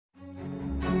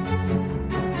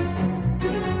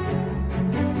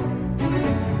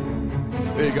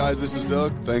Hey guys, this is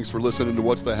Doug. Thanks for listening to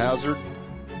What's the Hazard.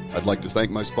 I'd like to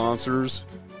thank my sponsors,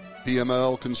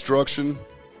 PML Construction,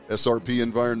 SRP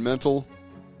Environmental,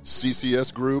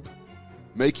 CCS Group,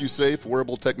 Make You Safe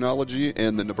Wearable Technology,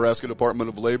 and the Nebraska Department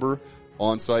of Labor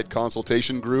On-Site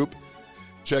Consultation Group.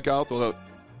 Check out the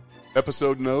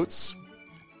episode notes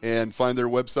and find their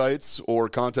websites or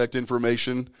contact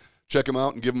information. Check them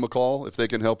out and give them a call if they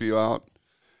can help you out.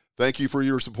 Thank you for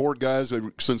your support, guys. I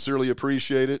sincerely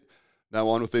appreciate it. Now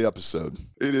on with the episode.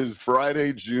 It is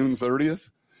Friday, June 30th,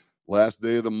 last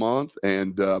day of the month.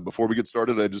 And before we get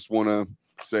started, I just want to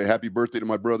say happy birthday to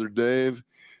my brother, Dave.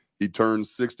 He turns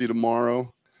 60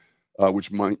 tomorrow, which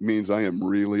means I am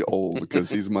really old because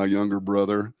he's my younger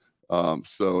brother.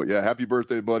 So, yeah, happy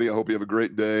birthday, buddy. I hope you have a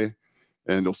great day,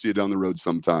 and I'll see you down the road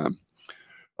sometime.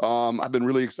 I've been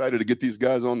really excited to get these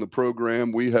guys on the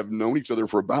program. We have known each other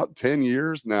for about 10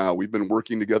 years now. We've been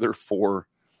working together for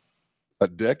a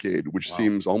decade, which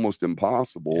seems almost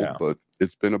impossible, but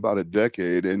it's been about a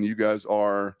decade. And you guys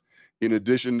are, in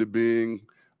addition to being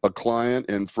a client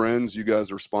and friends, you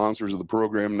guys are sponsors of the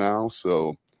program now.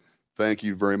 So thank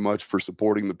you very much for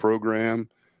supporting the program.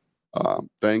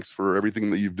 Thanks for everything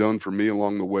that you've done for me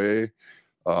along the way.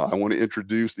 I want to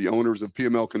introduce the owners of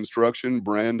PML Construction,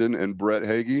 Brandon and Brett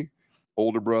Hagee.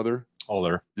 Older brother.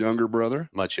 Older. Younger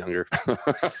brother. Much younger.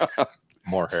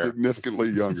 More hair. Significantly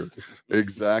younger.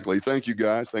 Exactly. Thank you,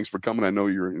 guys. Thanks for coming. I know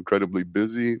you're incredibly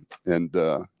busy, and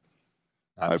I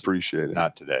appreciate it.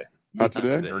 Not today. Not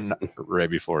today? Right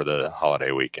before the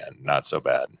holiday weekend. Not so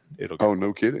bad.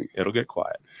 No kidding. It'll get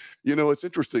quiet. You know, it's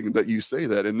interesting that you say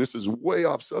that, and this is way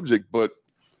off subject, but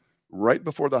right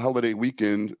before the holiday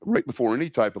weekend, right before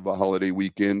any type of a holiday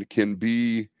weekend, can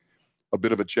be a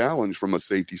bit of a challenge from a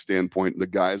safety standpoint. The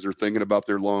guys are thinking about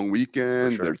their long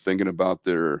weekend. Sure. They're thinking about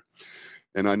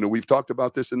and I know we've talked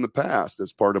about this in the past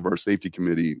as part of our safety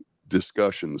committee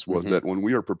discussions, was that when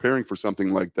we are preparing for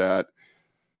something like that,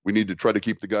 we need to try to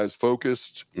keep the guys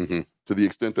focused to the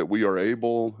extent that we are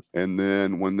able. And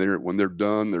then when they're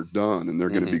done, they're done, and they're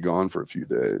going to be gone for a few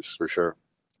days. For sure.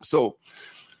 So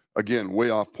again, way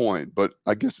off point, but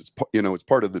I guess it's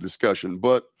part of the discussion.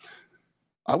 But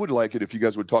I would like it if you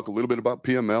guys would talk a little bit about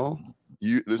PML.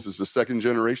 This is a second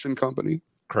generation company.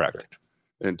 Correct.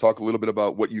 And talk a little bit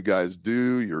about what you guys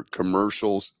do, your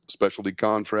commercial specialty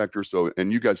contractor.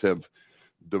 And you guys have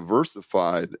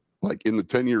diversified, like in the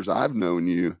 10 years I've known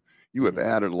you, you have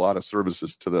added a lot of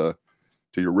services to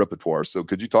your repertoire. So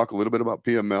could you talk a little bit about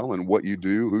PML and what you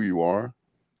do, who you are?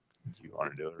 Do you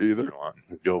want to do it? Either. You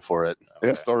want? Go for it. Okay.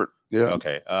 Yeah, start. Yeah.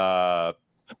 Okay.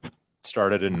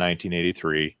 Started in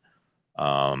 1983.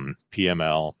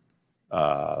 PML.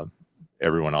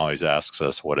 Everyone always asks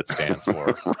us what it stands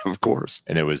for. Of course.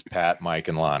 And it was Pat, Mike,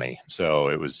 and Lonnie. So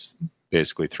it was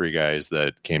basically three guys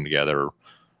that came together.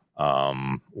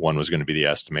 One was going to be the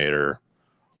estimator,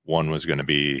 one was going to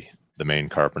be the main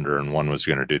carpenter, and one was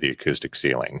going to do the acoustic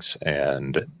ceilings.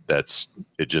 And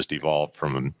it just evolved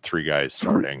from three guys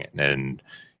starting, and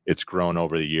it's grown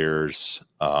over the years.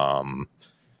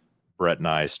 Brett and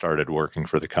I started working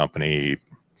for the company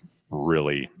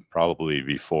really probably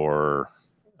before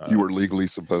you were legally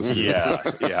supposed to.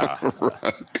 Yeah.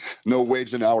 Right. No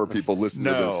wage and hour people listen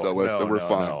to this, so we're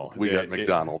fine. No. We got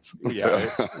McDonald's. We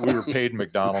were paid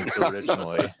McDonald's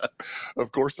originally.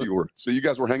 Of course you were. So you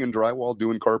guys were hanging drywall,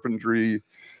 doing carpentry,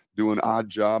 doing odd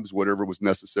jobs, whatever was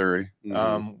necessary.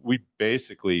 We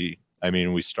basically,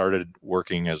 we started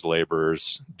working as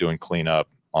laborers, doing cleanup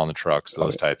on the trucks,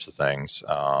 those types of things.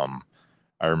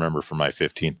 I remember for my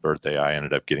 15th birthday, I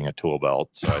ended up getting a tool belt.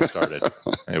 So I started,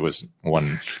 it was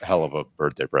one hell of a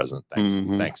birthday present.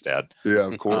 Thanks, Dad. Yeah,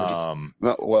 of course.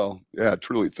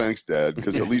 Truly. Thanks, Dad.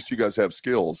 Because at least you guys have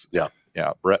skills. Yeah.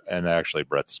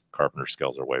 Brett's carpenter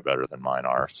skills are way better than mine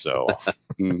are. So,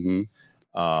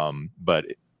 but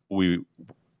we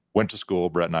went to school.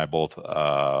 Brett and I both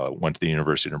went to the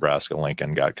University of Nebraska,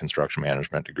 Lincoln, got construction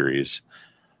management degrees.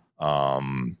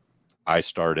 I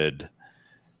started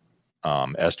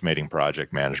estimating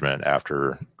project management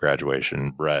after graduation.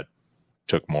 Brett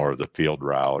took more of the field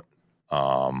route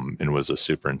and was a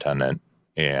superintendent,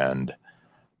 and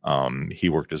he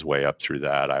worked his way up through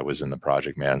that. I was in the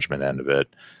project management end of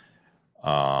it.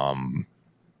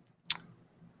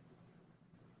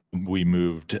 We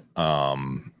moved,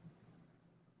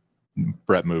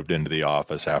 Brett moved into the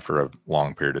office after a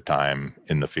long period of time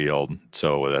in the field.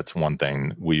 So that's one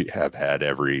thing. We have had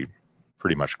every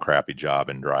pretty much crappy job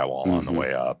in drywall on the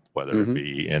way up, whether it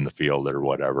be in the field or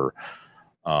whatever.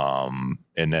 And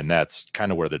then that's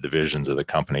kind of where the divisions of the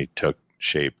company took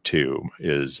shape too,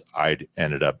 is I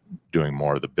ended up doing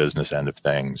more of the business end of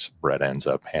things. Brett ends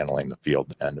up handling the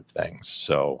field end of things.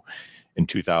 So in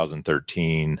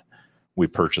 2013, we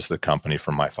purchased the company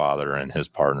from my father and his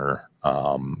partner,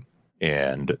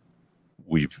 and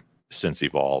we've since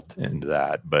evolved into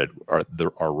that. But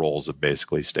our roles have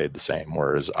basically stayed the same,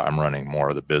 whereas I'm running more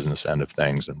of the business end of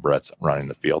things and Brett's running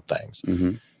the field things.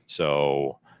 Mm-hmm.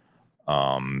 So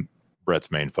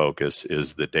Brett's main focus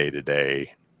is the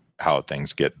day-to-day, how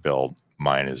things get built.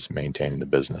 Mine is maintaining the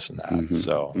business in that. Mm-hmm.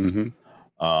 So,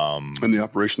 and the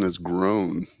operation has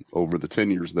grown over the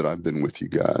 10 years that I've been with you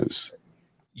guys.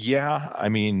 Yeah, I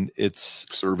mean, it's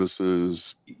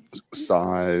services,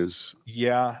 size.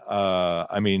 Yeah,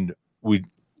 I mean,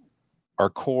 our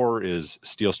core is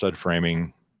steel stud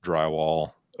framing,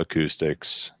 drywall,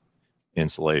 acoustics,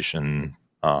 insulation,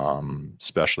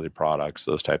 specialty products,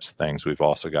 those types of things. We've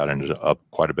also got into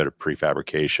quite a bit of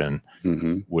prefabrication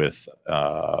with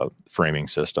framing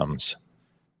systems.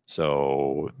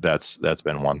 So that's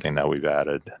been one thing that we've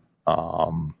added.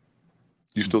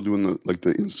 You still doing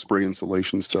the spray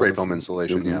insulation stuff? Spray foam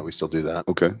insulation, yeah, we still do that.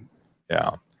 Okay.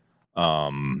 Yeah.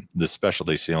 The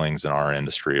specialty ceilings in our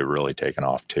industry have really taken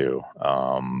off too.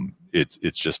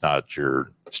 It's just not your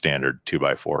standard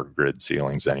 2x4 grid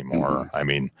ceilings anymore. I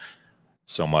mean,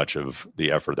 so much of the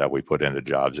effort that we put into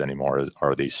jobs anymore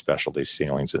are these specialty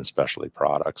ceilings and specialty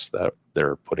products that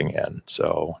they're putting in.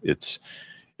 So it's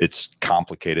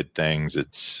complicated things.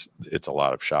 It's a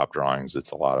lot of shop drawings.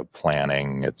 It's a lot of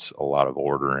planning. It's a lot of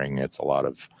ordering. It's a lot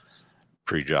of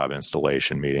pre-job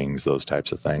installation meetings, those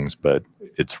types of things. But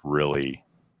it's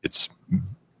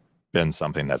been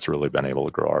something that's really been able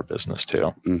to grow our business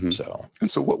too.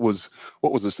 So what was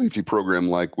the safety program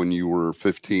like when you were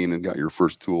 15 and got your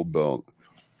first tool belt?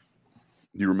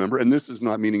 Do you remember? And this is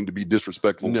not meaning to be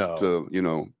disrespectful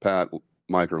to, Pat,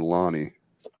 Mike, or Lonnie.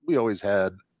 We always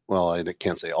had, well, I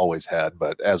can't say always had,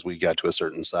 but as we got to a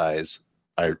certain size,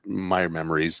 my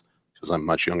memories, because I'm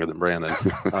much younger than Brandon,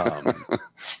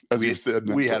 as you said,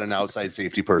 we had an outside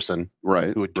safety person,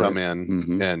 right, who would come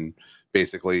in and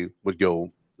basically would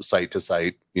go site to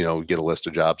site, get a list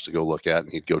of jobs to go look at,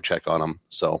 and he'd go check on them.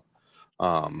 So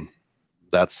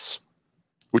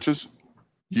which is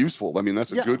useful. I mean,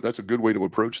 that's a good way to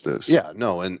approach this. Yeah,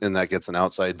 no, and that gets an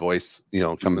outside voice,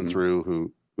 coming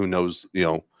through who knows,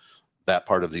 that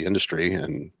part of the industry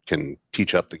and can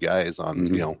teach up the guys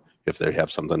on, if they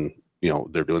have something,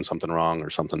 they're doing something wrong or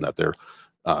something that they're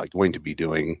going to be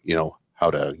doing,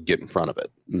 how to get in front of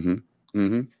it.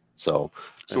 So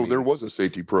there was a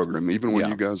safety program, even when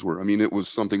you guys were, it was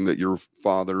something that your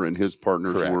father and his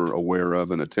partners were aware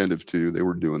of and attentive to. They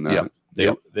were doing that.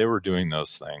 They were doing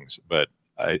those things, but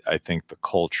I think the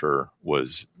culture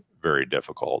was very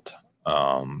difficult.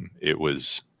 It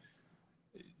was,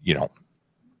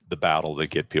 the battle to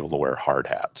get people to wear hard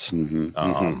hats,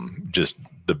 just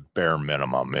the bare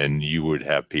minimum. And you would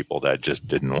have people that just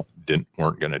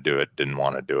weren't going to do it, didn't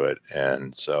want to do it.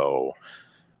 And so,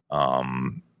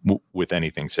 with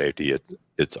anything safety,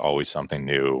 it's always something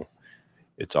new.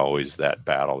 It's always that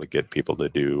battle to get people to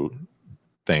do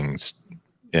things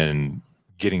and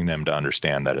getting them to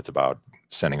understand that it's about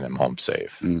sending them home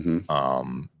safe.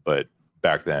 But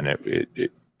back then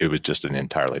it was just an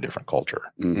entirely different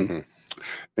culture.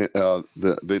 They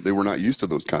were not used to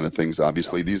those kind of things.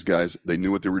 Obviously, these guys, they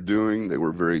knew what they were doing. They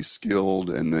were very skilled,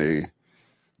 and they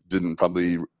didn't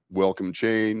probably welcome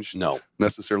change. No,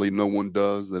 necessarily. No one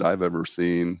does that I've ever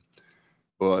seen.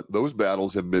 But those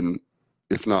battles have been,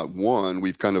 if not won,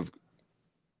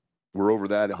 we're over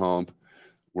that hump.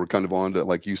 We're kind of on to,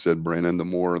 like you said, Brandon,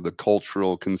 the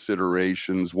cultural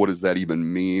considerations. What does that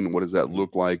even mean? What does that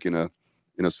look like in a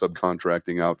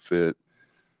subcontracting outfit?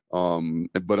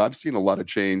 But I've seen a lot of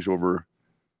change over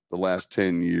the last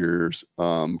 10 years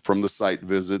from the site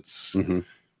visits.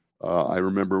 I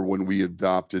remember when we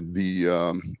adopted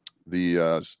the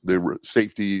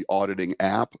safety auditing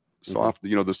app,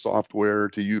 the software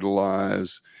to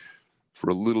utilize for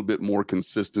a little bit more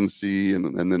consistency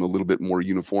and then a little bit more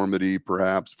uniformity,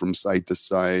 perhaps from site to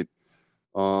site.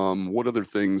 What other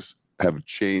things have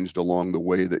changed along the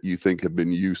way that you think have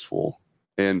been useful?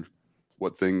 And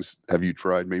what things have you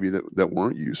tried maybe that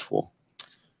weren't useful?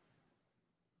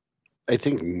 I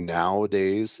think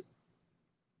nowadays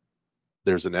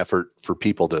there's an effort for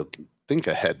people to think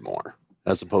ahead more,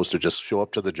 as opposed to just show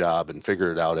up to the job and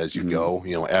figure it out as you go,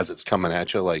 as it's coming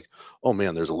at you, like, oh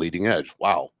man, there's a leading edge.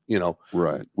 Wow.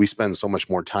 Right. We spend so much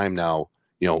more time now,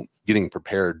 getting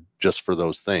prepared just for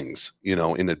those things,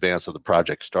 in advance of the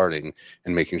project starting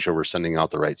and making sure we're sending out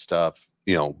the right stuff,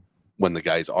 when the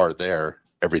guys are there,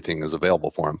 everything is available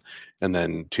for them. And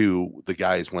then two, the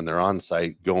guys, when they're on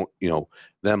site,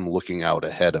 them looking out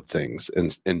ahead of things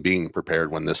and being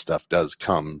prepared when this stuff does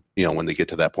come, when they get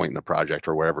to that point in the project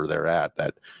or wherever they're at,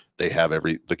 that they have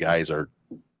the guys are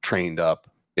trained up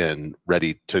and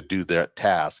ready to do their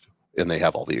task, and they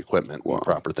have all the equipment and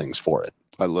proper things for it.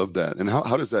 I love that. And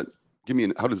how does that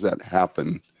how does that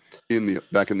happen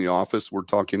back in the office? We're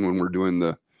talking when we're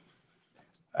doing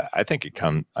I think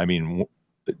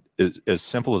as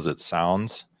simple as it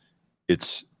sounds,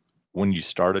 it's when you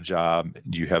start a job,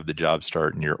 you have the job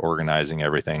start and you're organizing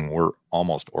everything. We're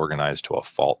almost organized to a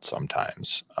fault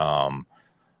sometimes.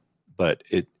 But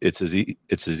it's as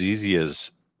easy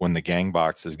as when the gang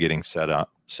box is getting set up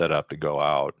to go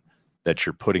out, that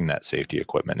you're putting that safety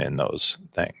equipment in those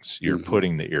things. You're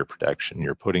putting the ear protection,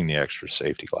 you're putting the extra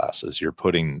safety glasses, you're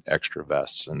putting extra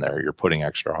vests in there, you're putting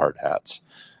extra hard hats.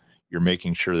 You're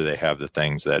making sure that they have the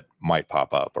things that might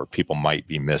pop up or people might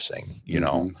be missing,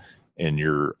 and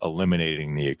you're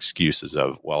eliminating the excuses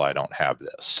of, well, I don't have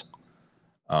this.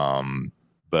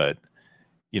 But,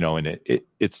 and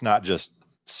it's not just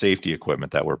safety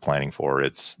equipment that we're planning for.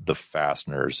 It's the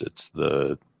fasteners, it's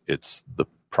the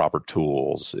proper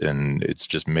tools, and it's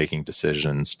just making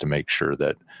decisions to make sure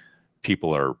that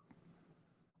people are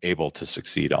able to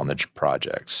succeed on the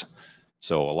projects.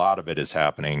 So a lot of it is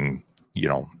happening,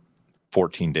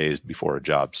 14 days before a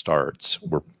job starts.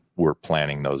 We're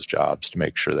planning those jobs to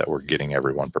make sure that we're getting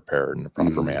everyone prepared in a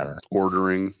proper manner.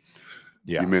 Ordering.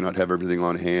 Yeah. You may not have everything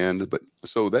on hand, but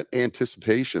so that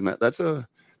anticipation, that's a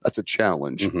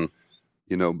challenge.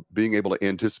 Being able to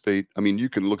anticipate. I mean, you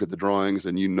can look at the drawings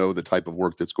and the type of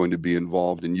work that's going to be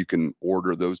involved, and you can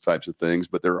order those types of things,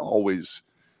 but there are always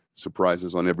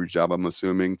surprises on every job, I'm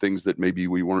assuming, things that maybe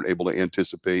we weren't able to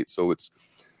anticipate. So it's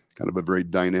kind of a very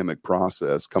dynamic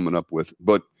process coming up with.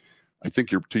 But I think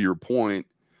to your point,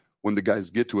 when the guys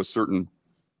get to a certain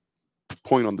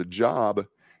point on the job,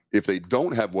 if they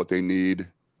don't have what they need,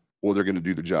 well, they're going to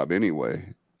do the job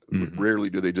anyway. Rarely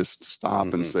do they just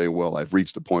stop and say, well, I've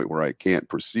reached a point where I can't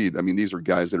proceed. I mean, these are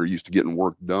guys that are used to getting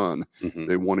work done.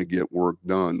 They want to get work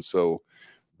done. So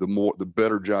the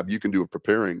better job you can do of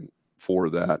preparing for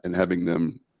that and having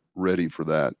them ready for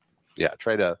that. Yeah.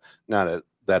 Try to,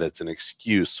 that it's an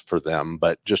excuse for them,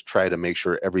 but just try to make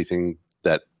sure everything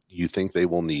that you think they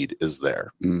will need is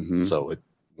there. So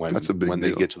when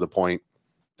they get to the point,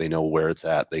 they know where it's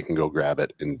at, they can go grab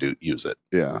it and use it.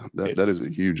 Yeah, that is a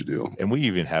huge deal. And we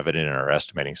even have it in our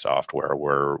estimating software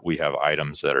where we have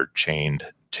items that are chained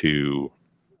to,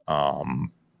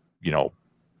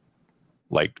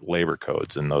 like labor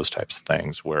codes and those types of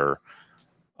things where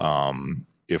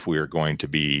if we are going to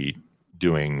be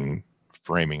doing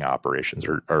framing operations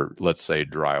or let's say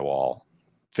drywall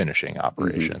finishing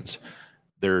operations,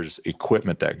 there's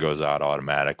equipment that goes out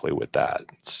automatically with that.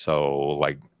 So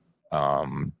like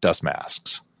dust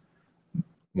masks,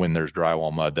 when there's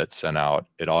drywall mud that's sent out,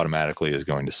 it automatically is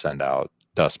going to send out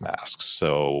dust masks.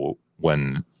 So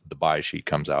when the buy sheet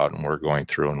comes out and we're going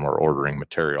through and we're ordering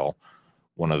material,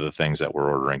 one of the things that we're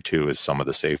ordering too is some of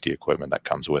the safety equipment that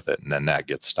comes with it. And then that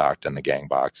gets stocked in the gang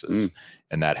boxes.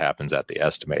 And that happens at the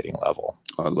estimating level.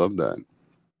 I love that.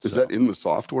 Is that in the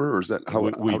software, or is that how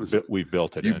we've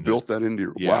built it? You built that into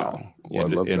your wow. Well,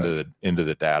 I love that. Into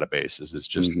the databases. It's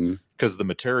just because the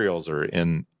materials are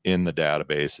in the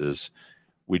databases.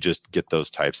 We just get those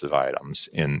types of items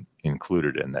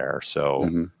included in there.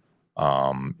 So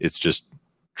it's just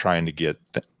trying to get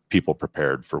people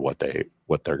prepared for what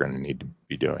they're going to need to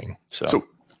be doing. So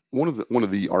one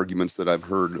of the arguments that I've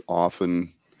heard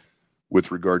often with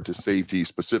regard to safety,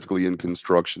 specifically in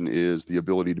construction, is the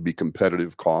ability to be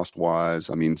competitive cost-wise.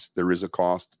 I mean, there is a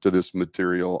cost to this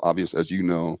material. Obviously, as you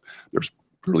know, there's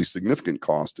really significant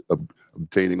cost of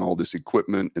obtaining all this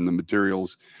equipment and the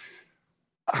materials.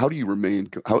 How do you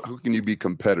how can you be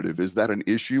competitive? Is that an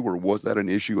issue, or was that an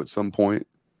issue at some point?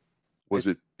 Was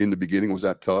it in the beginning? Was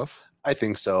that tough? I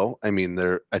think so. I mean,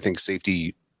 I think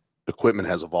safety equipment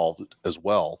has evolved as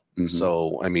well.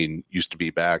 So, I mean, used to be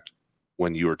back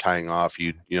when you were tying off,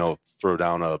 you'd, throw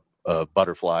down a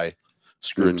butterfly,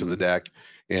 screw it to the deck,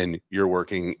 and you're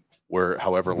working where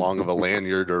however long of a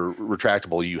lanyard or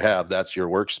retractable you have, that's your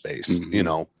workspace,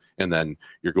 and then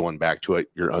you're going back to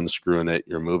it, you're unscrewing it,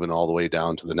 you're moving all the way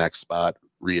down to the next spot,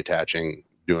 reattaching,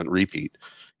 doing repeat.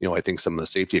 I think some of the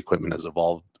safety equipment has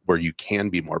evolved where you can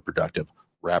be more productive.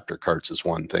 Raptor carts is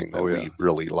one thing that we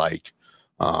really like.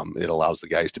 It allows the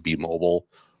guys to be mobile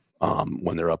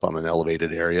when they're up on an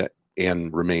elevated area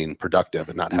and remain productive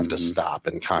and not have to stop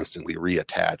and constantly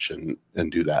reattach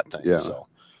and do that thing. So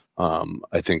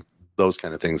I think those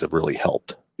kind of things have really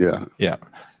helped. Yeah.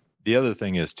 The other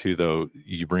thing is too, though,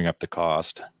 you bring up the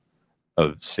cost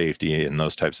of safety and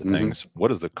those types of things.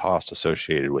 What is the cost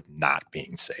associated with not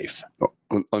being safe?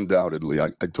 Oh, undoubtedly. I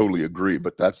totally agree,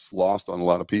 but that's lost on a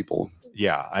lot of people.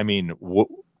 Yeah. I mean,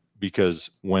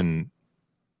 because when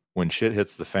shit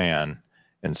hits the fan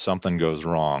and something goes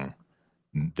wrong,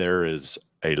 there is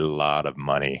a lot of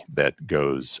money that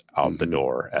goes out the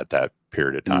door at that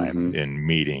period of time in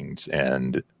meetings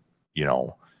and,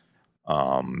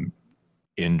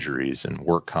 injuries and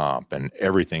work comp and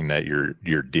everything that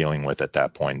you're dealing with at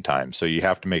that point in time. So you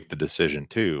have to make the decision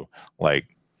too,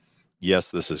 like,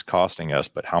 yes, this is costing us,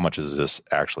 but how much is this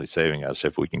actually saving us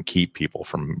if we can keep people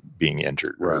from being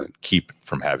injured or keep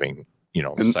from having,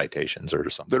 citations or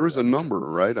something? There is a number,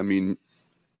 right? I mean,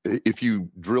 if you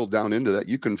drill down into that,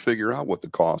 you can figure out what the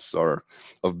costs are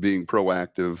of being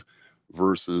proactive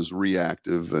versus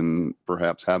reactive and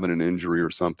perhaps having an injury or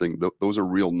something. Those are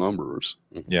real numbers.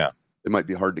 Yeah. It might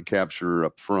be hard to capture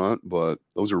up front, but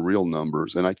those are real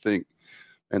numbers. And I think,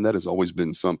 and that has always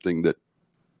been something that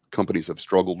companies have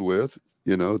struggled with,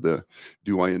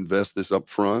 do I invest this up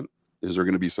front? Is there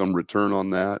going to be some return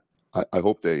on that? I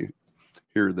hope they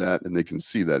hear that and they can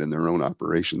see that in their own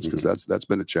operations, because that's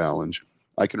been a challenge.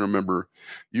 I can remember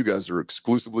you guys are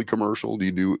exclusively commercial. Do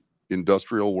you do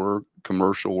industrial work,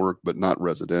 commercial work, but not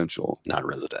residential? Not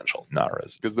residential.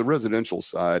 Because the residential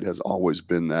side has always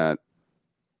been that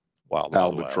wild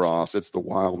albatross. It's the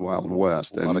wild, wild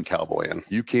west. A lot of cowboying.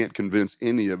 You can't convince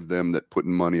any of them that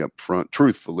putting money up front,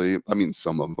 truthfully. I mean,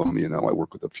 some of them, I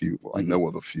work with a few. Well, I know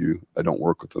of a few. I don't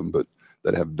work with them, but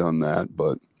that have done that.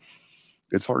 But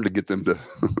it's hard to get them to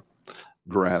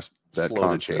grasp that Slow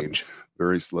concept. to change.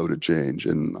 Very slow to change.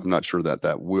 And I'm not sure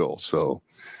that will. So,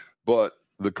 but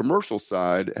the commercial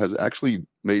side has actually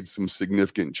made some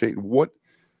significant change. What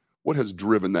has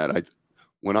driven that?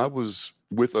 When I was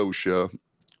with OSHA,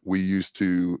 we used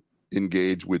to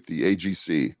engage with the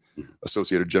AGC,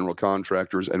 Associated General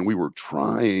Contractors, and we were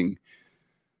trying.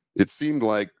 It seemed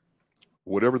like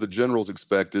whatever the generals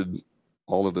expected,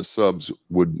 all of the subs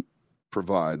would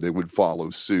provide. They would follow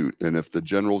suit. And if the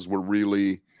generals were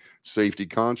really safety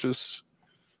conscious,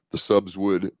 the subs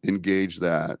would engage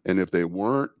that. And if they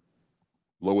weren't,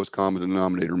 lowest common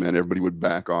denominator, man, everybody would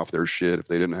back off their shit if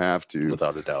they didn't have to.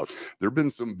 Without a doubt. There have been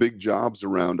some big jobs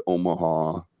around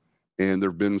Omaha, and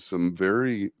there have been some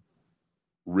very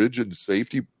rigid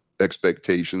safety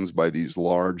expectations by these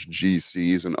large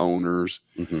GCs and owners.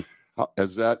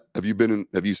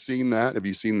 Have you seen that? Have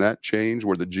you seen that change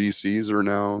where the GCs are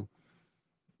now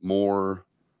more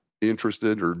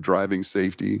interested or driving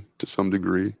safety to some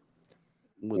degree?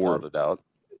 Without a doubt.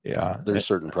 Yeah. There's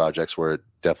certain projects where it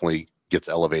definitely gets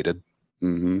elevated.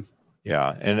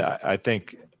 Yeah. And I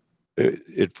think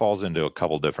it falls into a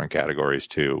couple different categories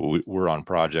too. We're on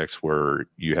projects where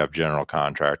you have general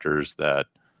contractors that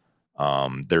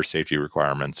their safety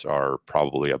requirements are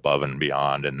probably above and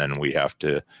beyond, and then we have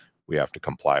to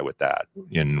comply with that,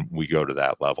 and we go to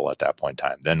that level at that point in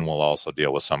time. Then we'll also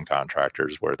deal with some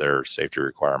contractors where their safety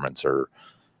requirements are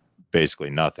basically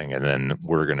nothing, and then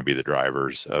we're going to be the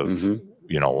drivers of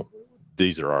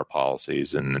these are our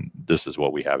policies and this is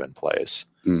what we have in place.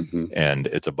 And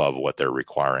it's above what they're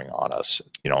requiring on us,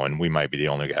 and we might be the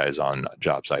only guys on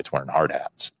job sites wearing hard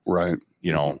hats. Right.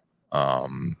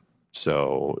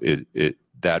 So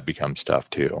that becomes tough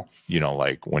too,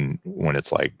 like when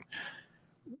it's like,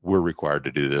 we're required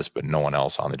to do this, but no one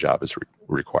else on the job is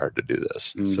required to do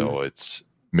this. So it's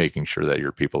making sure that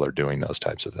your people are doing those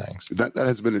types of things. That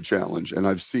has been a challenge. And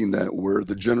I've seen that where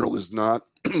the general is not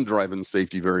driving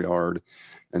safety very hard.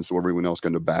 And so everyone else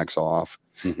kind of backs off.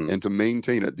 And to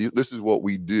maintain it, this is what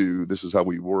we do. This is how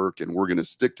we work. And we're going to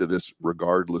stick to this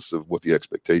regardless of what the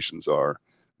expectations are.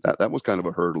 That was kind of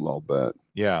a hurdle, I'll bet.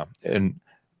 Yeah. And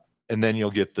then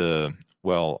you'll get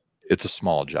it's a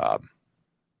small job.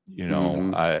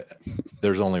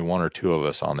 There's only one or two of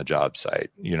us on the job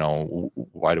site.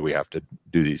 Why do we have to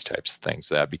do these types of things?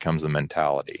 That becomes the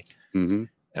mentality. And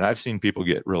I've seen people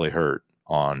get really hurt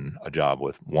on a job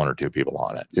with one or two people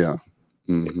on it. Yeah.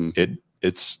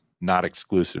 It's not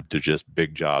exclusive to just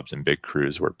big jobs and big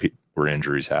crews where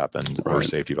injuries happen or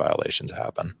safety violations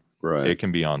happen. Right. It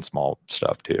can be on small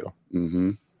stuff too.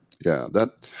 Yeah.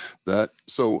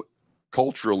 So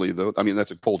culturally, though, I mean,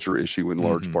 that's a culture issue in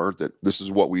large part, that this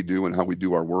is what we do and how we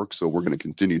do our work. So we're going to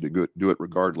continue to do it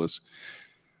regardless.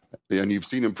 And you've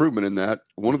seen improvement in that.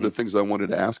 One of the things I wanted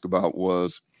to ask about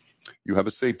was you have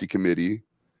a safety committee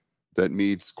that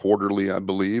meets quarterly, I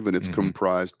believe, and it's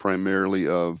comprised primarily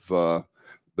of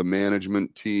the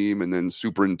management team and then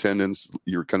superintendents,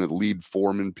 your kind of lead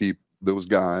foreman people, those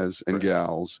guys and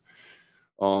gals.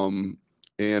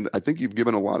 And I think you've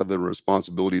given a lot of the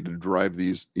responsibility to drive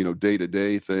these,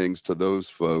 day-to-day things to those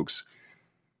folks.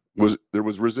 There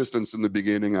was resistance in the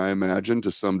beginning, I imagine,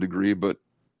 to some degree, but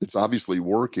it's obviously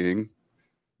working.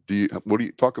 What do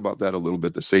you talk about that a little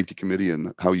bit, the safety committee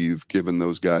and how you've given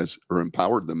those guys or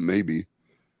empowered them maybe?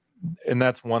 And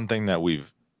that's one thing that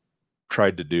we've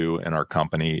tried to do in our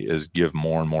company is give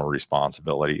more and more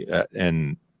responsibility.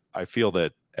 And I feel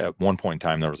that at one point in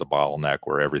time, there was a bottleneck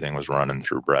where everything was running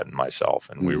through Brett and myself.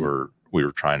 And we were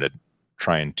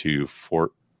trying to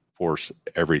force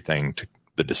everything to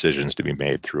the decisions to be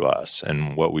made through us.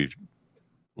 And what we've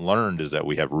learned is that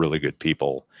we have really good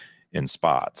people in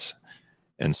spots.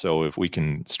 And so if we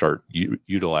can start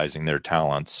utilizing their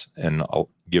talents and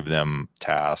give them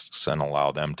tasks and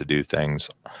allow them to do things,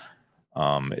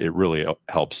 it really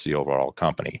helps the overall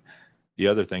company. The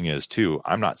other thing is too,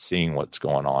 I'm not seeing what's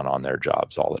going on their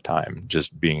jobs all the time,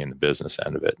 just being in the business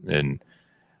end of it. And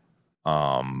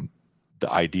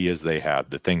the ideas they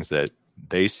have, the things that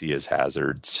they see as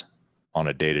hazards on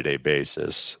a day-to-day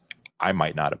basis, I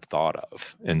might not have thought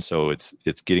of. And so it's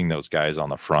getting those guys on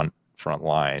the front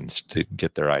lines to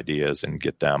get their ideas and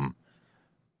get them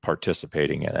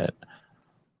participating in it.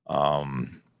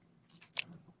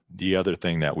 The other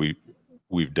thing that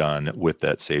we've done with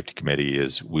that safety committee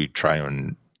is we try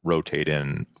and rotate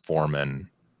in foremen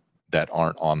that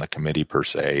aren't on the committee per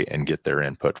se and get their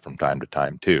input from time to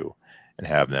time too, and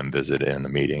have them visit in the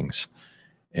meetings.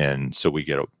 And so we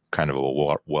get a kind of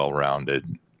a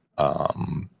well-rounded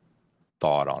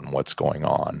thought on what's going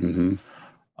on. Mm-hmm.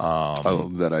 I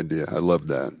love that idea. I love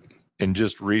that. And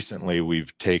just recently,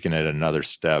 we've taken it another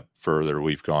step further.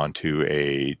 We've gone to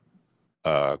a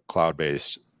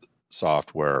cloud-based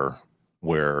software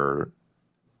where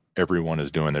everyone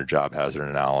is doing their job hazard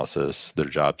analysis, their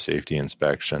job safety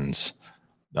inspections.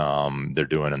 They're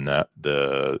doing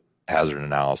the hazard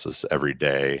analysis every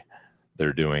day.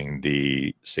 They're doing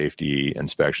the safety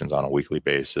inspections on a weekly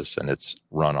basis, and it's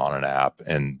run on an app.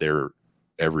 And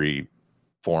every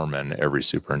foreman, every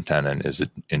superintendent is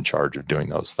in charge of doing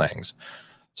those things.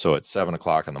 So at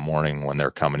 7:00 in the morning when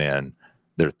they're coming in,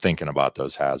 they're thinking about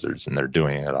those hazards and they're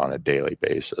doing it on a daily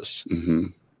basis. Mm-hmm.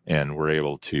 And we're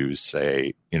able to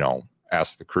say,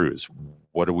 ask the crews,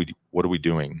 what are we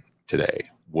doing today?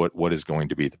 What is going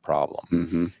to be the problem?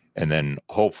 Mm-hmm. And then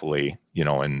hopefully,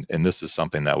 and this is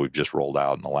something that we've just rolled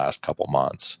out in the last couple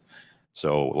months.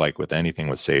 So like with anything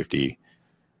with safety,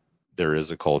 there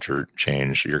is a culture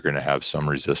change. You're going to have some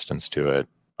resistance to it.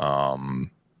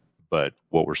 But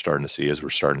what we're starting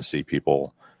to see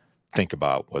people think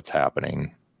about what's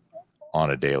happening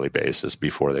on a daily basis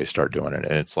before they start doing it.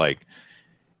 And it's like,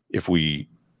 if we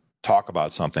talk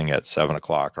about something at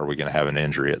 7:00, are we going to have an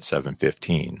injury at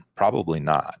 7:15? Probably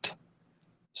not.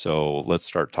 So let's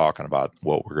start talking about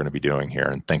what we're going to be doing here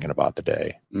and thinking about the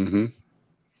day. Mm-hmm.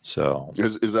 So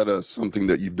is that something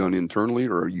that you've done internally,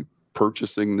 or are you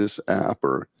purchasing this app,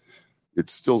 or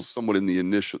it's still somewhat in the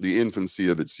infancy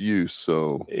of its use?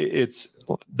 So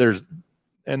there's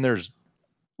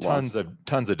tons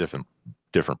of different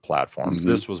platforms. Mm-hmm.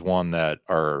 This was one that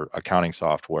our accounting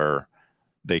software,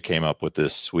 they came up with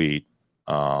this suite,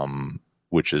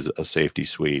 which is a safety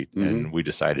suite, Mm-hmm. and we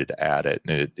decided to add it,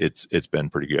 and it's been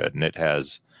pretty good, and it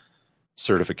has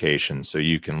certifications, so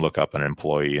you can look up an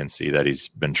employee and see that he's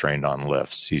been trained on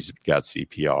lifts, he's got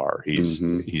CPR, he's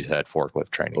had forklift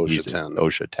training, he's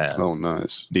OSHA 10. Oh,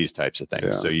 nice. These types of things.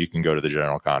 Yeah. So you can go to the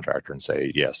general contractor and say,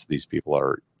 yes, these people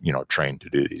are trained to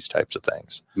do these types of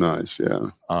things. Nice. Yeah.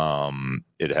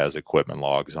 It has equipment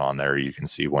logs on there. You can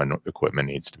see when equipment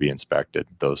needs to be inspected,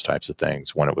 those types of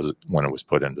things, when it was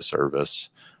put into service,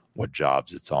 what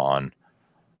jobs it's on.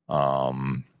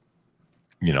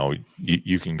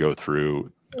 You can go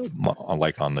through,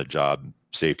 like on the job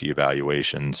safety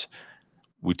evaluations,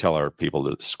 we tell our people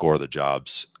to score the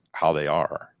jobs how they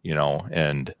are,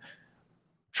 and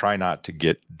try not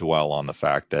to dwell on the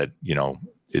fact that,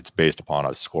 it's based upon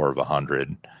a score of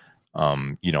 100.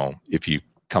 If you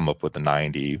come up with a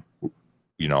 90,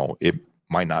 it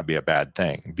might not be a bad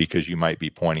thing, because you might be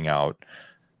pointing out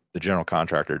the general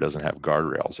contractor doesn't have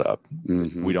guardrails up.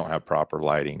 Mm-hmm. We don't have proper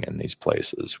lighting in these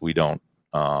places. We don't,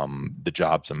 the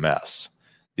job's a mess,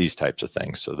 these types of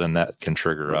things. So then that can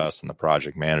trigger us and the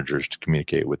project managers to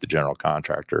communicate with the general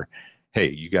contractor. Hey,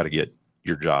 you got to get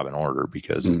your job in order,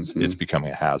 because it's becoming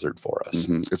a hazard for us.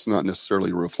 Mm-hmm. It's not necessarily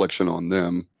a reflection on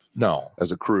them. No,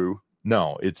 as a crew.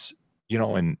 No, it's,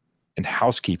 and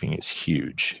housekeeping is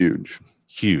huge.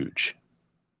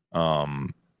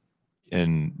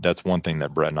 And that's one thing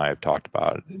that Brett and I have talked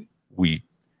about. We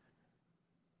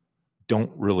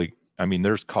don't really,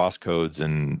 there's cost codes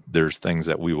and there's things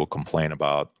that we will complain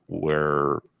about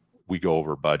where we go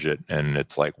over budget, and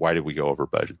it's like, why did we go over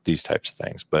budget? These types of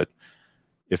things. But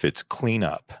if it's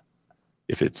cleanup,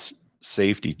 if it's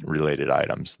safety related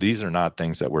items, these are not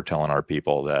things that we're telling our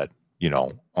people that,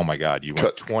 oh my God, you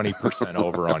went 20%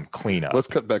 over on cleanup. Let's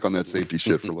cut back on that safety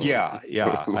shit for a little bit.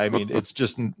 Yeah. I mean, it's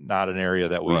just not an area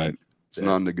that we. Right. It's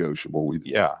non-negotiable.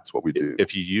 That's what we do.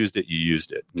 If you used it, you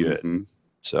used it. Good. Mm-hmm.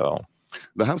 So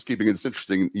the housekeeping, it's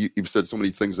interesting. You've said so many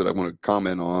things that I want to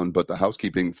comment on, but the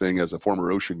housekeeping thing, as a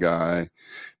former OSHA guy,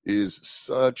 is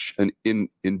such an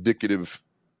indicative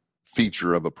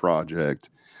feature of a project.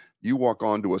 You walk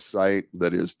onto a site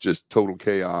that is just total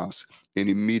chaos, and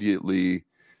immediately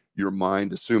your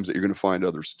mind assumes that you're going to find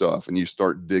other stuff, and you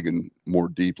start digging more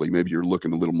deeply. Maybe you're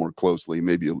looking a little more closely.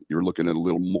 Maybe you're looking at a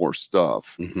little more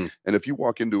stuff. Mm-hmm. And if you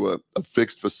walk into a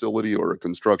fixed facility or a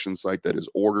construction site that is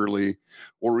orderly,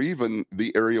 or even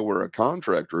the area where a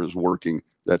contractor is working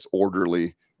that's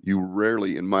orderly, you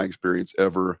rarely, in my experience,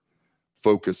 ever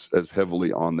focus as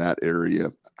heavily on that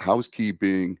area.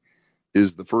 Housekeeping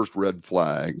is the first red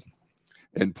flag.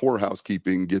 And poor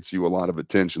housekeeping gets you a lot of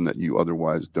attention that you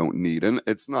otherwise don't need. And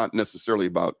it's not necessarily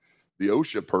about the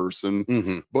OSHA person,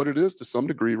 Mm-hmm. but it is to some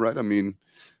degree, right? I mean,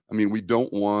 we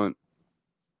don't want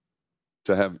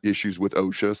to have issues with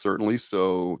OSHA, certainly.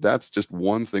 So that's just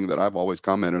one thing that I've always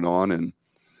commented on. And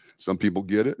some people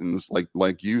get it. And it's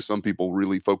like you, some people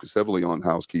really focus heavily on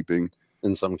housekeeping.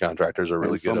 And some contractors are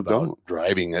really good about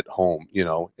driving it home,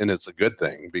 and it's a good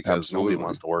thing because nobody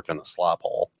wants to work in a slop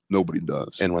hole. Nobody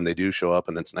does. And when they do show up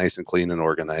and it's nice and clean and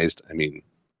organized, I mean,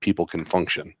 people can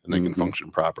function and they can function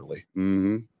properly.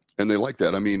 Mm-hmm. And they like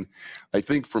that. I mean, I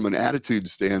think from an attitude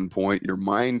standpoint, your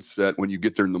mindset when you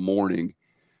get there in the morning,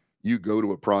 you go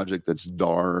to a project that's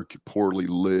dark, poorly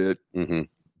lit, Mm-hmm.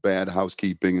 bad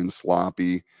housekeeping and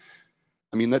sloppy.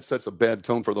 I mean, that sets a bad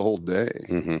tone for the whole day.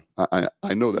 Mm-hmm.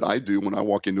 I know that I do when I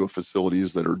walk into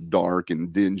facilities that are dark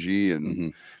and dingy and Mm-hmm.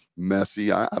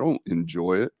 messy. I don't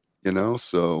enjoy it,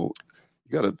 so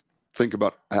you got to think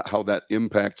about how that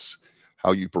impacts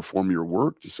how you perform your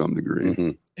work to some degree. Mm-hmm.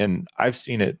 And I've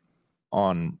seen it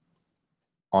on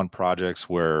projects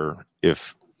where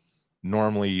if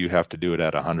normally you have to do it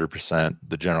at 100%,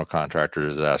 the general contractor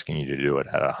is asking you to do it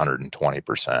at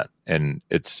 120%. And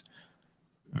it's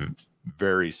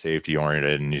very safety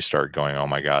oriented, and you start going, oh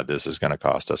my God, this is going to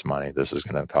cost us money. This is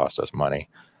going to cost us money.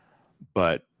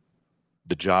 But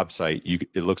the job site,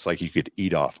 it looks like you could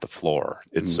eat off the floor.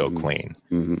 It's so clean.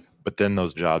 Mm-hmm. But then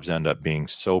those jobs end up being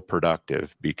so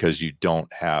productive because you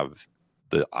don't have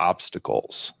the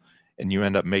obstacles, and you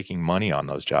end up making money on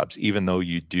those jobs, even though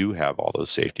you do have all those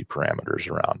safety parameters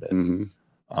around it.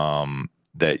 Mm-hmm.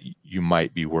 That you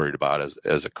might be worried about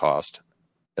as a cost,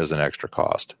 as an extra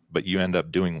cost, but you end up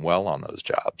doing well on those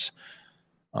jobs.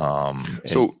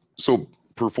 So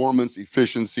performance,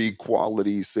 efficiency,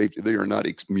 quality, safety, they are not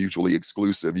mutually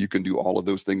exclusive. You can do all of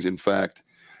those things. In fact,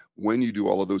 when you do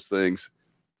all of those things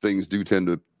do tend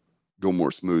to go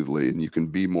more smoothly, and you can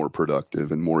be more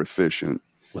productive and more efficient.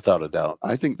 Without a doubt.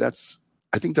 I think that's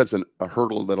a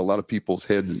hurdle that a lot of people's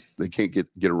heads, they can't get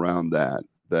around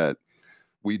that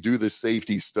we do the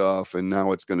safety stuff and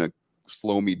now it's going to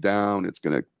slow me down. It's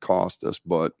going to cost us.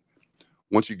 But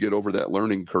once you get over that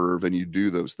learning curve and you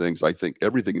do those things, I think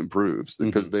everything improves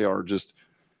because they are just,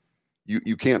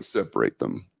 you can't separate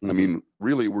them. I mean,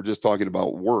 really, we're just talking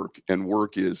about work, and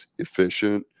work is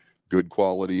efficient, good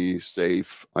quality,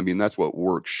 safe. I mean, that's what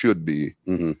work should be.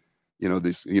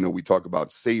 We talk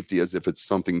about safety as if it's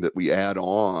something that we add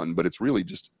on, but it's really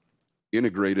just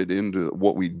integrated into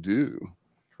what we do.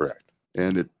 Correct.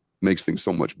 And it makes things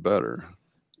so much better.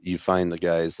 You find the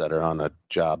guys that are on a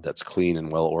job that's clean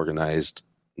and well organized,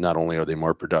 not only are they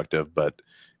more productive, but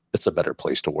it's a better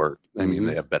place to work. I mean,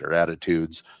 they have better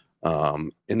attitudes.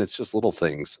 And it's just little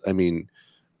things. I mean,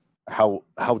 how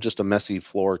just a messy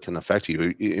floor can affect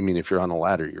you. I mean, if you're on a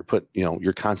ladder,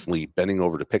 you're constantly bending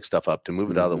over to pick stuff up, to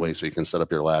move it out of the way so you can set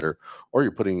up your ladder, or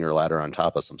you're putting your ladder on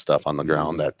top of some stuff on the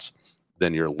ground that's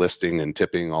then you're listing and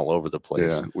tipping all over the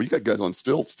place. Yeah. Well, you got guys on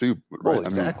stilts too, right? Oh,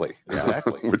 exactly.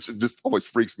 Exactly. Which just always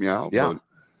freaks me out. Yeah. But.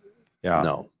 Yeah.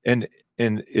 No. And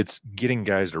it's getting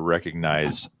guys to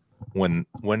recognize when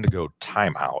to go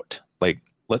timeout. Like,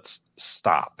 let's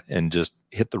stop and just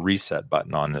hit the reset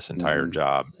button on this entire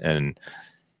job. And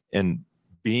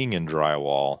being in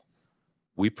drywall,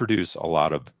 we produce a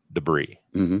lot of debris.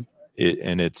 And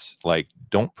it's like,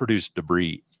 don't produce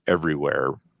debris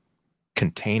everywhere.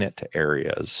 Contain it to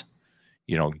areas,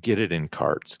 get it in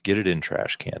carts, get it in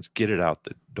trash cans, get it out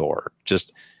the door.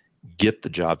 Just get the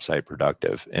job site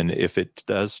productive. And if it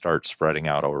does start spreading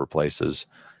out over places,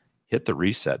 hit the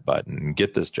reset button and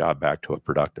get this job back to a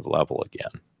productive level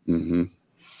again.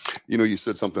 You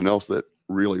said something else that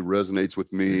really resonates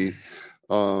with me.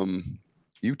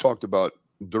 You talked about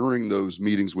during those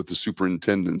meetings with the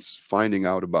superintendents, finding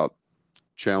out about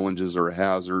challenges or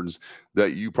hazards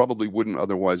that you probably wouldn't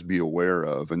otherwise be aware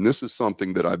of. And this is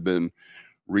something that I've been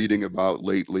reading about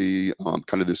lately,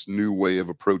 kind of this new way of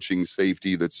approaching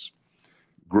safety that's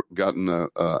gotten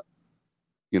a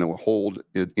hold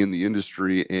in the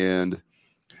industry. And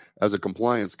as a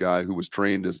compliance guy who was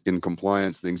trained in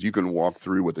compliance things, you can walk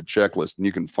through with a checklist and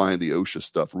you can find the OSHA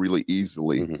stuff really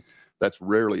easily. Mm-hmm. That's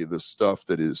rarely the stuff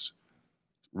that is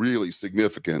really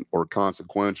significant or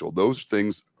consequential. Those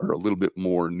things are a little bit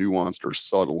more nuanced or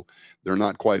subtle. They're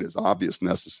not quite as obvious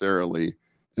necessarily.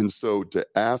 And so to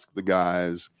ask the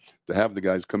guys, to have the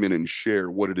guys come in and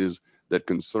share what it is that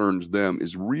concerns them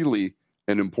is really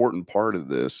an important part of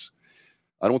this.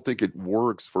 I don't think it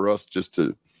works for us just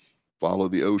to follow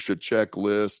the OSHA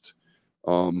checklist,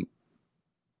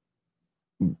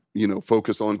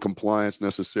 focus on compliance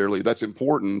necessarily. That's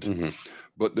important, Mm-hmm.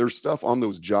 but there's stuff on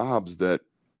those jobs that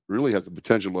really has the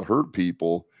potential to hurt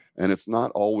people, and it's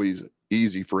not always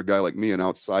easy for a guy like me, an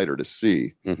outsider, to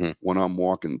see Mm-hmm. when I'm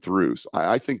walking through. So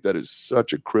I think that is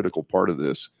such a critical part of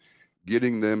this,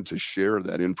 getting them to share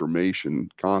that information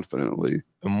confidently.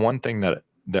 And one thing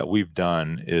that we've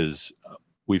done is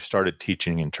we've started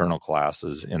teaching internal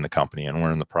classes in the company, and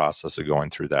we're in the process of going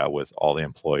through that with all the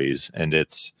employees. And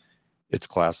it's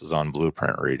classes on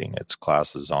blueprint reading, it's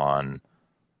classes on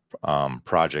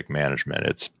project management,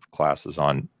 it's classes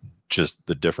on just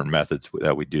the different methods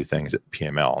that we do things at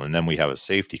PML. And then we have a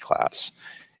safety class,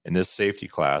 and this safety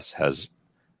class has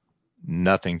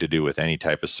nothing to do with any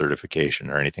type of certification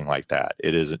or anything like that.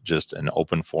 It is just an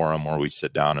open forum where we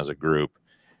sit down as a group,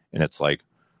 and it's like,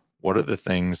 what are the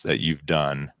things that you've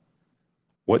done?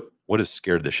 What has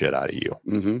scared the shit out of you?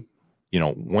 Mm-hmm.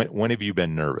 When have you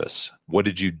been nervous? What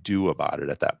did you do about it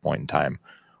at that point in time?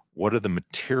 What are the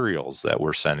materials that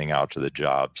we're sending out to the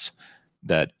jobs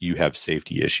that you have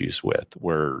safety issues with,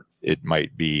 where it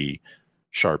might be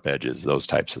sharp edges, those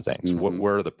types of things? Mm-hmm.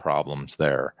 Where are the problems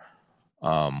there?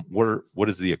 What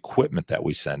is the equipment that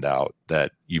we send out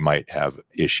that you might have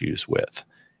issues with?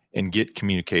 And get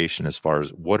communication as far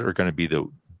as what are going to be the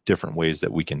different ways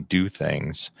that we can do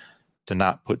things to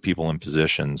not put people in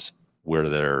positions where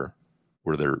they're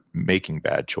making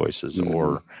bad choices, Mm-hmm.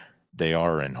 or they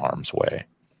are in harm's way.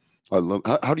 I love.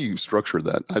 How do you structure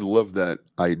that? I love that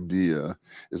idea.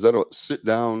 Is that a sit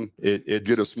down?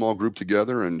 Get a small group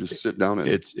together and just sit down and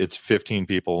it's 15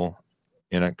 people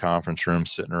in a conference room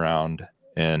sitting around,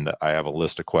 and I have a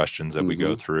list of questions that we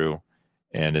go through,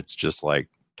 and it's just like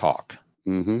talk.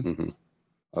 Mm-hmm. Mm-hmm.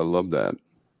 I love that.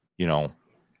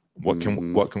 What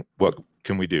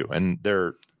can we do? And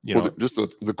they're just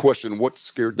the question: what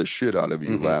scared the shit out of you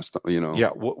Mm-hmm. last time? Yeah.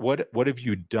 What have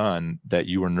you done that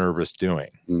you were nervous doing,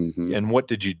 Mm-hmm. and what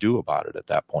did you do about it at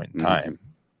that point in time?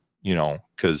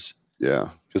 Because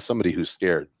somebody who's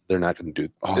scared, they're not going to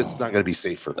do. It's not going to be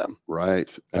safe for them.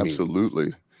 Right.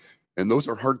 Absolutely. And those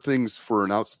are hard things for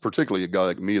particularly a guy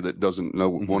like me that doesn't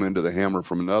know Mm-hmm. one end of the hammer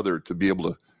from another, to be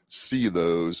able to see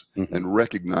those Mm-hmm. and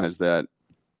recognize that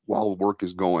while work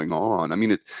is going on. I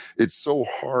mean, it's so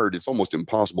hard. It's almost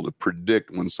impossible to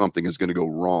predict when something is going to go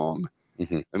wrong,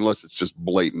 Mm-hmm. unless it's just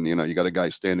blatant. You got a guy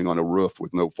standing on a roof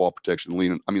with no fall protection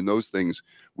leaning. I mean, those things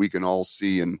we can all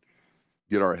see and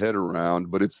get our head around,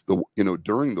 but it's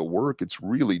during the work, it's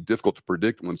really difficult to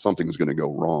predict when something is going to go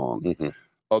wrong. Mm-hmm.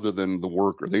 Other than the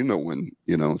worker, they know when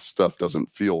stuff doesn't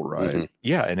feel right. Mm-hmm.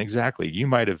 yeah, and exactly, you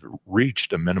might have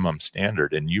reached a minimum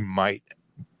standard and you might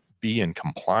be in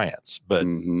compliance, but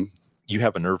Mm-hmm. you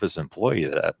have a nervous employee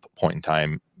at that point in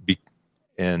time,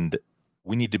 and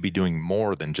we need to be doing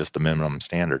more than just the minimum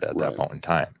standard at that Right. point in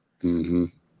time. Mm-hmm.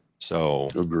 So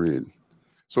Agreed.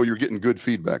 So you're getting good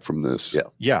feedback from this.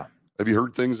 yeah, Have you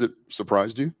heard things that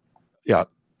surprised you? yeah.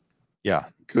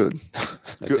 Good. I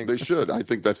Good. think They should. I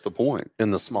think that's the point.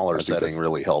 in the smaller I think setting that's-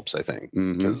 really helps. I think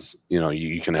Mhm. because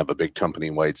you can have a big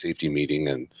company-wide safety meeting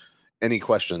and any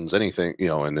questions, anything,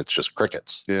 and it's just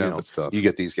crickets. Yeah, that's tough. You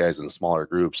get these guys in smaller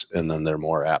groups, and then they're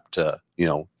more apt to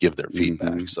give their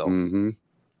feedback. Mhm. So Mhm.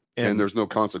 And there's no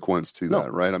consequence to No.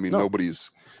 that, right? I mean, No. nobody's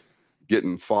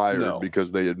getting fired No.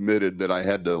 because they admitted that I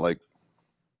had to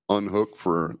unhook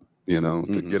for to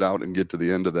Mhm. get out and get to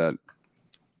the end of that.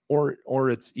 or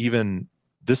it's even,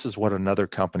 this is what another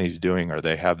company's doing, or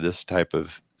they have this type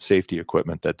of safety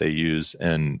equipment that they use,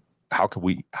 and how could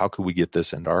we get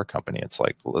this into our company? It's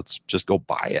like, let's just go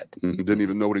buy it. Didn't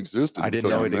even know it existed. I didn't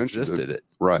until know you it mentioned existed.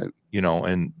 Right.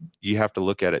 And you have to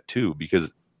look at it too,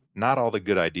 because not all the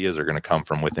good ideas are going to come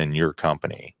from within your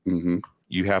company. Mm-hmm.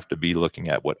 You have to be looking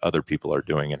at what other people are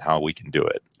doing and how we can do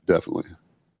it. Definitely.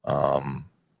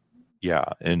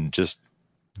 And just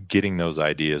getting those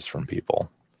ideas from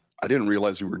people. I didn't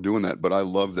realize we were doing that, but I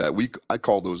love that. I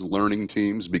call those learning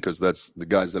teams because that's the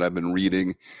guys that I've been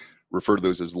reading refer to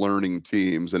those as learning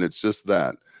teams. And it's just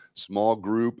that small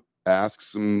group, ask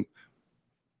some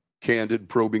candid,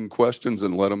 probing questions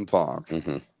and let them talk.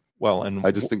 Mm-hmm. Well, and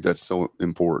I just think that's so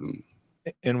important.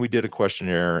 And we did a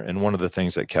questionnaire, and one of the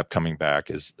things that kept coming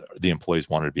back is the employees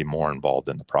wanted to be more involved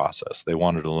in the process. They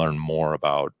wanted to learn more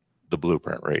about the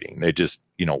blueprint rating. They just,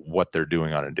 what they're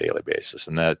doing on a daily basis.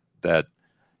 And that,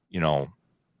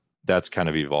 that's kind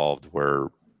of evolved where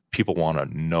people want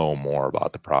to know more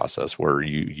about the process, where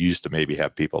you used to maybe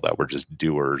have people that were just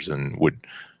doers and would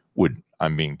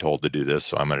I'm being told to do this,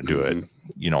 so I'm going to do it.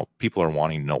 People are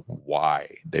wanting to know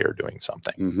why they are doing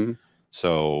something. Mm-hmm.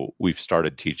 So we've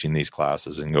started teaching these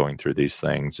classes and going through these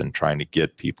things and trying to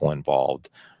get people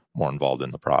more involved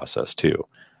in the process too.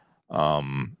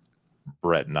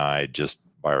 Brett and I, just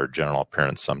by our general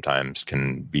appearance, sometimes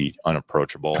can be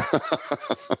unapproachable.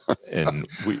 And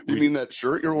you mean that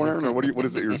shirt you're wearing, or what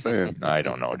is it you're saying? I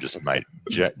don't know, just my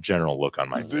general look on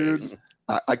my face.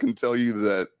 I can tell you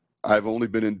that I've only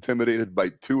been intimidated by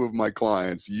two of my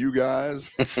clients, you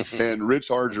guys and Rich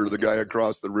Harger, the guy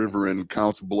across the river in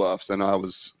Counts Bluffs. And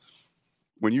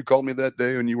when you called me that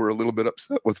day and you were a little bit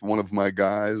upset with one of my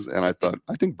guys, and I thought,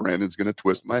 I think Brandon's going to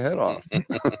twist my head off.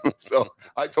 So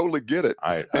I totally get it.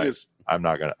 I'm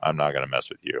not gonna mess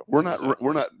with you. We're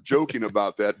not joking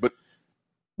about that, but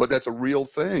that's a real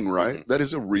thing, right? Mm-hmm. That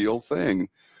is a real thing.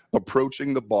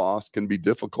 Approaching the boss can be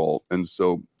difficult, and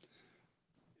so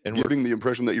giving the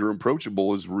impression that you're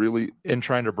approachable is really in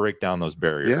trying to break down those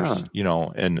barriers.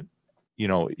 And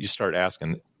you start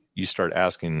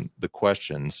asking the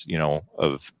questions,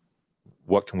 of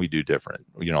what can we do different?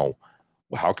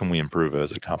 How can we improve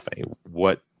as a company?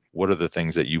 What are the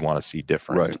things that you want to see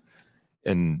different? Right.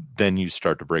 And then you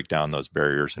start to break down those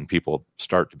barriers and people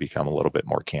start to become a little bit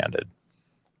more candid.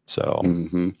 So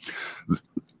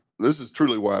this is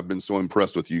truly why I've been so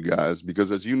impressed with you guys,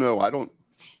 because as you know, I don't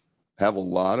have a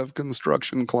lot of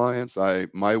construction clients.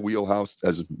 My wheelhouse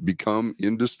has become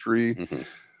industry. Mm-hmm.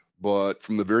 But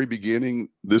from the very beginning,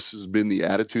 this has been the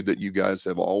attitude that you guys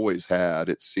have always had,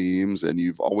 it seems, and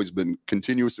you've always been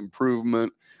continuous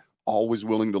improvement, always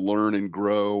willing to learn and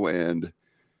grow. And,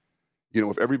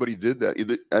 if everybody did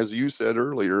that, as you said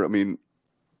earlier, I mean,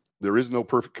 there is no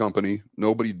perfect company.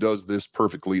 Nobody does this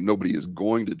perfectly. Nobody is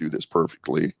going to do this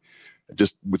perfectly.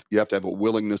 You have to have a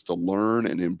willingness to learn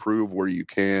and improve where you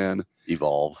can.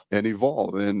 Evolve.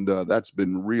 And that's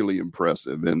been really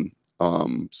impressive. And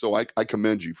so I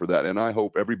commend you for that. And I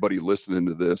hope everybody listening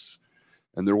to this,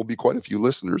 and there will be quite a few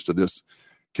listeners to this,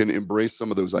 can embrace some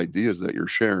of those ideas that you're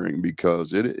sharing,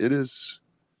 because it is,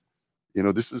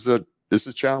 this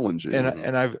is challenging.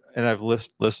 And I've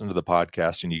listened to the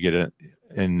podcast, and you get it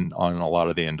on a lot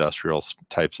of the industrial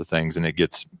types of things, and it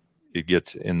gets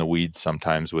in the weeds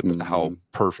sometimes with how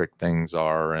perfect things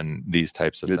are and these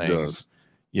types of things. Does.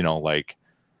 Like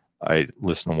I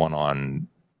listened to one on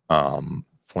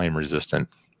flame resistant,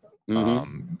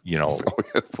 flame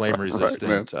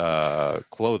resistant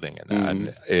clothing, and that,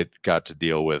 and it got to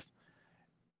deal with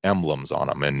emblems on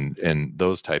them and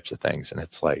those types of things. And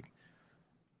it's like,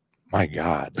 my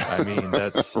God, I mean,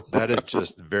 that is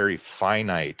just very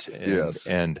finite. And, yes.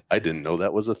 And I didn't know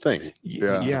that was a thing.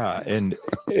 Yeah. And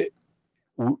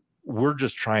we're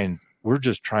just trying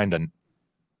to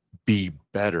be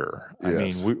better.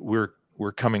 Yes. I mean,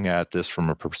 we're coming at this from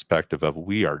a perspective of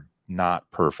we are not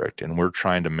perfect, and we're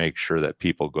trying to make sure that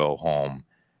people go home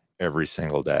every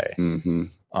single day. Mm-hmm.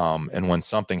 And when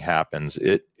something happens,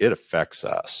 it affects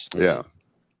us. Yeah.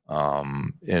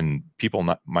 And people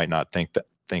might not think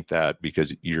that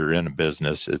because you're in a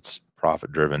business, it's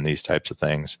profit driven, these types of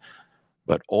things.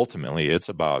 But ultimately, it's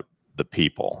about the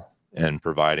people and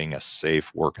providing a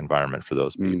safe work environment for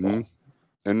those people.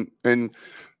 Mm-hmm. And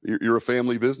you're a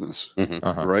family business,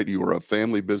 right? You are a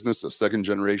family business, a second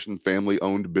generation family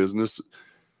owned business.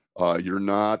 You're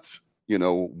not,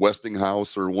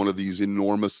 Westinghouse or one of these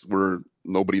enormous where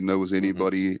nobody knows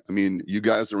anybody. I mean, you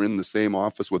guys are in the same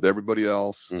office with everybody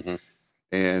else.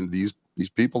 And these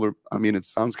people are, I mean, it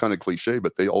sounds kind of cliche,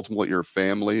 but they ultimately are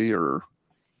family. Or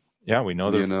yeah, we know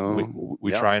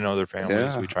we try and know their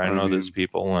families. We try and know these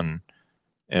people,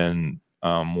 and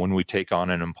when we take on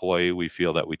an employee, we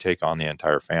feel that we take on the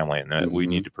entire family, and that we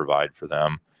need to provide for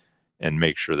them and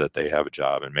make sure that they have a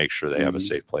job and make sure they have a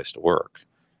safe place to work.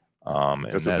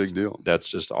 That's a big deal. That's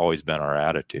just always been our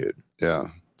attitude. Yeah.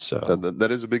 So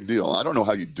that is a big deal. I don't know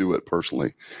how you do it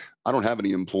personally. I don't have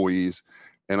any employees,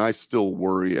 and I still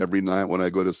worry every night when I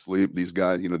go to sleep. These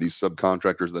guys, these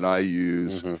subcontractors that I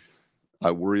use,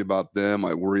 I worry about them.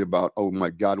 I worry about, oh my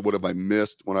God, what have I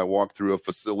missed when I walk through a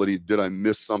facility? Did I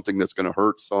miss something that's going to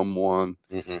hurt someone?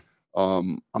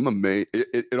 I'm amazed.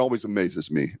 It always amazes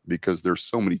me because there's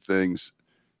so many things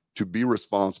to be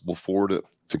responsible for,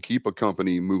 to keep a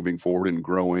company moving forward and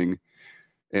growing,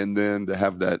 and then to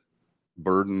have that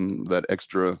burden, that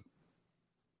extra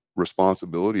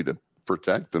responsibility to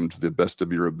protect them to the best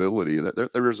of your ability.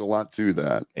 There is a lot to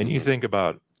that. And you think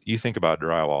about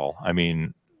drywall. I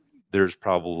mean, there's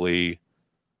probably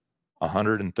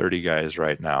 130 guys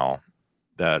right now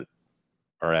that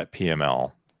are at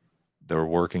PML. They're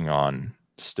working on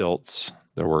stilts.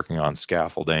 They're working on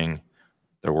scaffolding.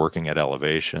 They're working at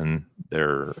elevation.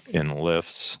 They're in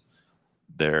lifts.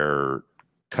 They're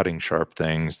cutting sharp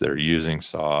things. They're using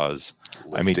saws.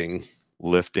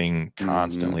 Lifting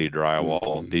constantly,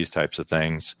 drywall, these types of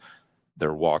things.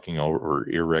 They're walking over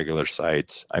irregular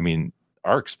sites. I mean,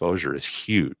 our exposure is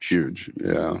huge. Huge.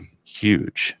 Yeah.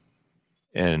 Huge.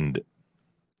 And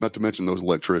not to mention those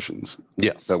electricians.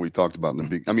 Yes. That we talked about in the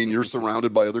beginning. I mean, you're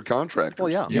surrounded by other contractors.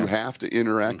 Well, yeah. You have to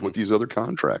interact with these other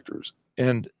contractors.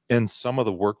 And some of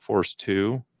the workforce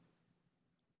too.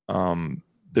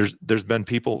 There's been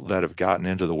people that have gotten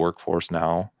into the workforce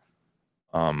now.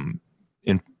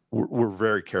 We're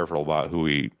very careful about who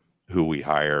we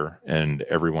hire, and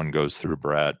everyone goes through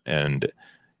Brett, and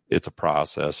it's a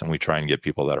process, and we try and get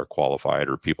people that are qualified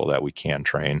or people that we can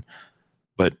train.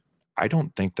 But I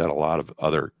don't think that a lot of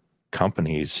other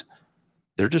companies,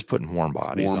 they're just putting warm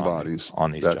bodies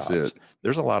on these That's jobs. it.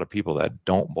 There's a lot of people that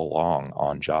don't belong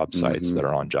on job sites that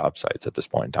are on job sites at this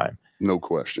point in time. No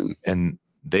question. And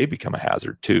they become a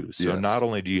hazard too. So Yes. not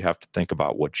only do you have to think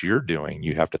about what you're doing,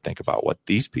 you have to think about what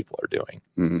these people are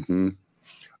doing.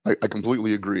 I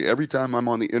completely agree. Every time I'm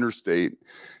on the interstate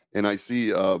and I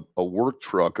see a work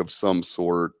truck of some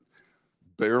sort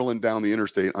barreling down the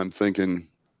interstate, I'm thinking,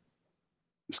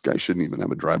 this guy shouldn't even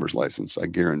have a driver's license. I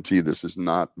guarantee this is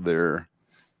not their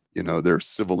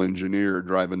civil engineer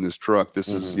driving this truck. This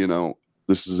is,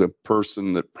 this is a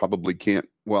person that probably can't,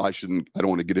 I don't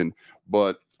want to get in,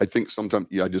 but I think sometimes,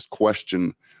 I just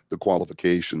question the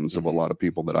qualifications of a lot of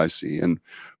people that I see. And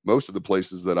most of the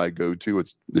places that I go to,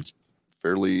 it's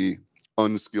fairly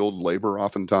unskilled labor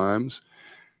oftentimes.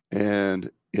 And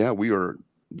we are,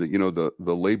 the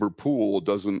labor pool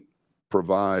doesn't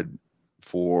provide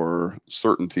for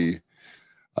certainty.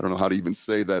 I don't know how to even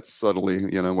say that subtly,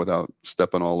 without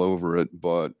stepping all over it,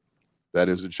 but that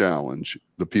is a challenge.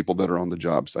 The people that are on the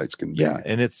job sites can be. Yeah,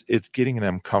 and it's getting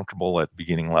them comfortable at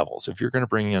beginning levels. If you're going to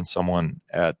bring in someone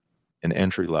at an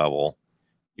entry level,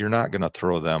 you're not going to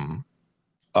throw them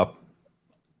up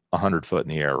 100 foot in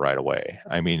the air right away.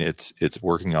 I mean, it's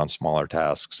working on smaller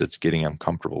tasks. It's getting them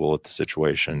comfortable with the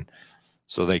situation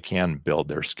so they can build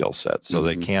their skill set, so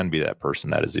they can be that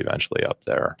person that is eventually up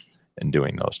there and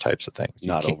doing those types of things.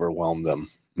 Not overwhelm them.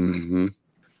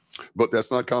 But that's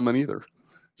not common either.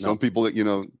 Some people that,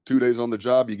 2 days on the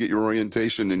job, you get your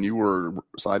orientation and you were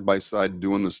side by side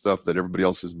doing the stuff that everybody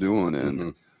else is doing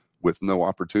and with no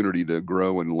opportunity to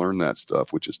grow and learn that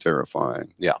stuff, which is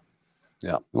terrifying. Yeah.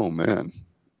 Yeah. Oh man.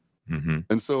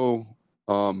 And so,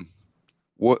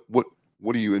 what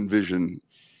do you envision?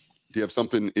 Do you have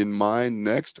something in mind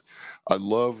next? I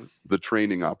love the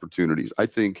training opportunities. I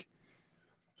think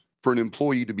for an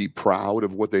employee to be proud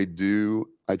of what they do,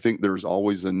 I think there's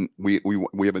always we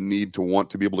have a need to want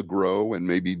to be able to grow and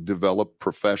maybe develop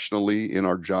professionally in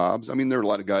our jobs. I mean, there are a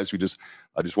lot of guys who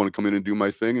I just want to come in and do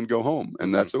my thing and go home,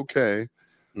 and that's okay.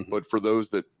 But for those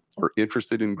that are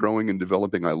interested in growing and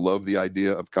developing, I love the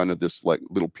idea of kind of this like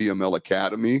little PML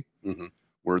academy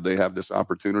where they have this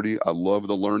opportunity. I love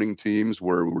the learning teams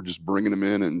where we're just bringing them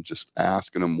in and just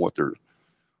asking them do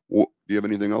you have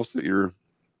anything else that you're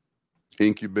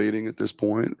incubating at this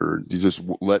point, or do you just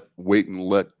wait and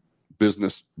let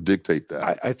business dictate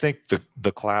that? I think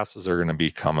the classes are going to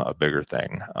become a bigger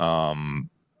thing.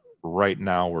 Right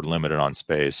now we're limited on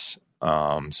space.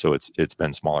 So it's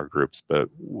been smaller groups, but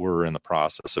we're in the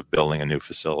process of building a new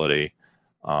facility.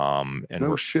 And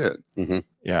no shit.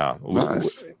 Yeah.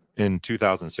 Nice. In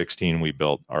 2016, we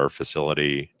built our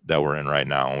facility that we're in right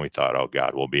now, and we thought, oh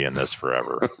God, we'll be in this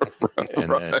forever.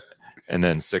 And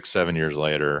then 6-7 years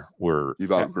later,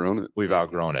 you've outgrown it. We've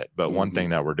outgrown it. But one thing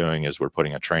that we're doing is we're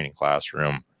putting a training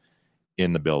classroom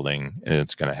in the building, and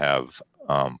it's going to have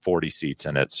 40 seats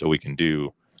in it, so we can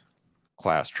do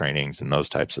class trainings and those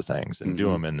types of things and do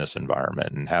them in this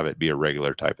environment and have it be a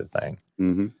regular type of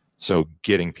thing. So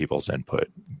getting people's input,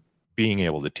 being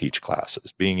able to teach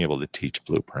classes, being able to teach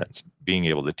blueprints, being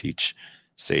able to teach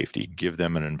safety, give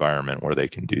them an environment where they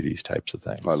can do these types of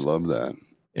things. I love that.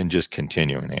 and just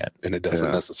continuing it. And it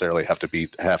doesn't necessarily have to be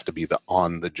the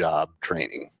on the job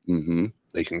training. Mm-hmm.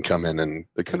 They can come in and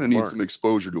they kind of need some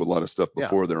exposure to a lot of stuff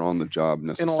before they're on the job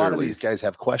necessarily. And a lot of these guys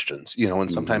have questions,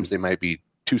 and sometimes they might be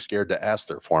too scared to ask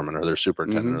their foreman or their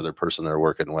superintendent or their person they're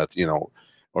working with,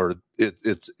 or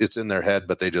it's in their head,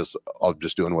 but I'm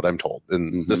just doing what I'm told.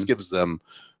 And this gives them,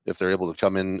 if they're able to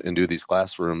come in and do these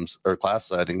classrooms or class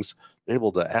settings, they're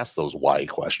able to ask those why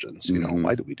questions.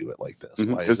 Why do we do it like this?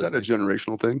 Why is that a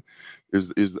generational thing? Is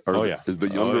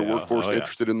the younger workforce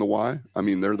interested in the why? I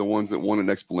mean, they're the ones that want an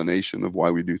explanation of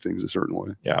why we do things a certain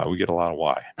way. Yeah, we get a lot of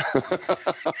why.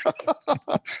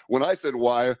 When I said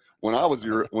why,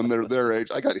 when they're their age,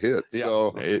 I got hit. Yeah.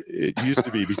 So it used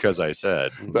to be because I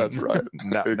said. That's right.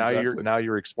 Now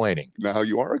you're explaining. Now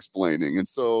you are explaining, and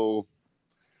so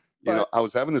I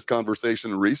was having this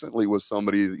conversation recently with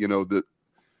somebody. That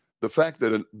the fact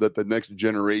that the next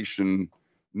generation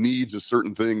needs a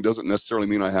certain thing doesn't necessarily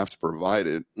mean I have to provide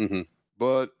it. Mm-hmm.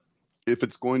 But if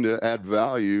it's going to add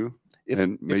value, if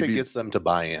it gets them to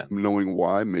buy in, knowing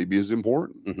why maybe is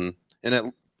important. Mm-hmm.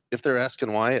 And if they're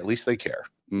asking why, at least they care.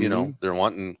 Mm-hmm. They're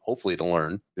wanting hopefully to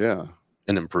learn, and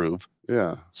improve.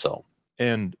 Yeah. So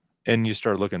and you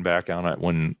start looking back on it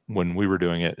when we were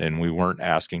doing it and we weren't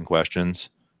asking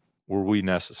questions. Were we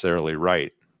necessarily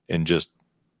right in just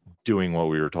doing what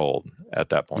we were told at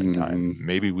that point in time?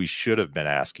 Maybe we should have been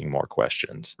asking more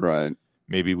questions. Right.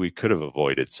 Maybe we could have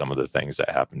avoided some of the things that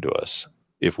happened to us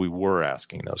if we were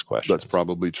asking those questions. That's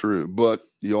probably true. But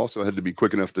you also had to be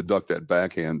quick enough to duck that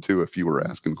backhand too if you were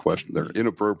asking questions. They're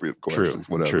inappropriate questions,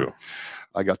 whatever. True.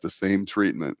 I got the same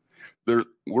treatment. We're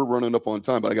running up on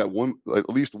time, but I got at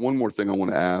least one more thing I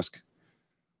want to ask.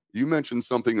 You mentioned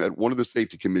something at one of the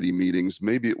safety committee meetings.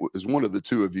 Maybe it was one of the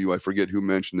two of you. I forget who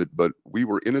mentioned it, but we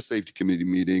were in a safety committee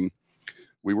meeting.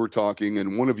 We were talking,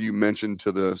 and one of you mentioned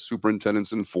to the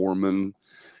superintendents and foremen,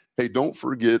 hey, don't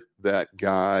forget that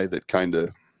guy that kind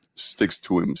of sticks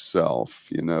to himself.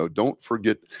 Don't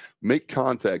forget, make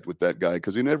contact with that guy,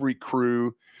 because in every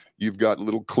crew, you've got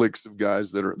little cliques of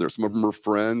guys that are there. Some of them are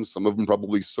friends. Some of them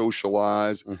probably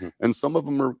socialize. And some of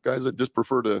them are guys that just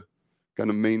prefer to kind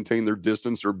of maintain their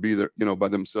distance or be there, by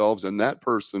themselves. And that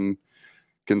person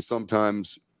can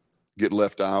sometimes get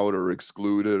left out or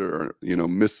excluded or,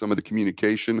 miss some of the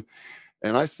communication.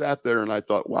 And I sat there and I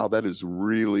thought, wow, that is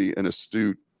really an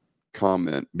astute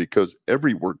comment, because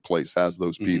every workplace has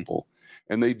those people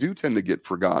and they do tend to get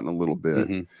forgotten a little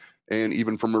bit. And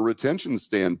even from a retention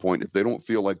standpoint, if they don't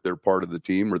feel like they're part of the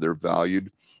team or they're valued,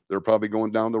 they're probably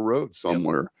going down the road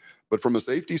somewhere. But from a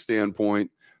safety standpoint,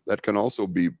 that can also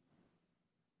be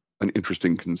an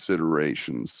interesting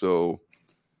consideration. So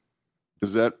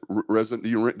does that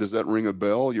does that ring a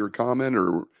bell, your comment,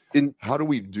 or how do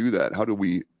we do that? How do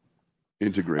we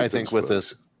integrate? I think with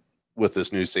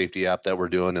this new safety app that we're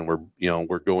doing, and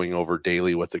we're going over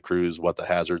daily with the crews what the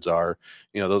hazards are.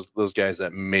 Those guys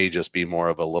that may just be more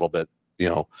of a little bit,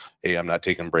 hey, I'm not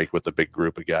taking a break with a big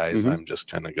group of guys. I'm just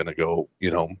kind of going to go,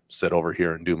 sit over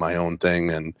here and do my own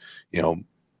thing. And,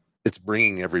 it's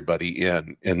bringing everybody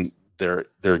in, and they're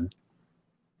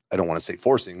I don't want to say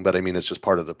forcing, but I mean, it's just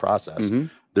part of the process.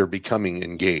 They're becoming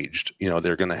engaged.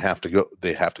 They're going to have to go.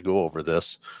 They have to go over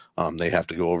this. They have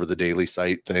to go over the daily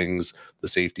site things, the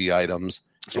safety items.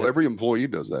 So every employee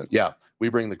does that. Yeah. We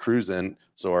bring the crews in.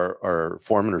 So our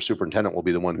foreman or superintendent will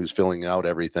be the one who's filling out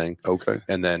everything. Okay.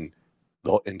 And then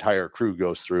the entire crew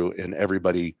goes through and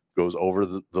everybody goes over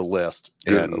the list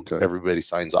and everybody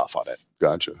signs off on it.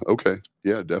 Gotcha. Okay.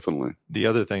 Yeah, definitely. The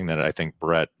other thing that I think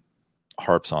Brett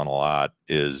harps on a lot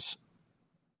is,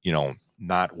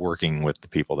 not working with the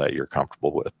people that you're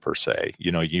comfortable with per se.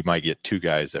 You might get two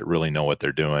guys that really know what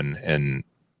they're doing and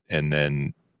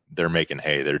then they're making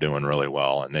hay, they're doing really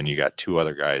well. And then you got two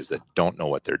other guys that don't know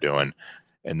what they're doing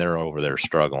and they're over there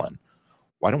struggling.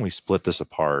 Why don't we split this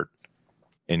apart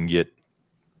and get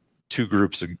two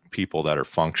groups of people that are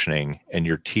functioning, and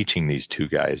you're teaching these two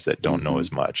guys that don't know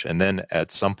as much. And then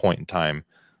at some point in time,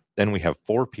 then we have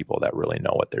four people that really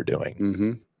know what they're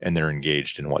doing and they're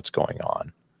engaged in what's going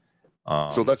on.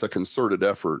 So that's a concerted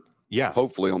effort. Yeah.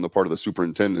 Hopefully on the part of the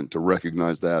superintendent to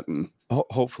recognize that. And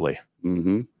hopefully,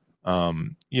 and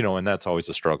that's always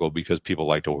a struggle because people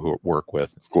like to work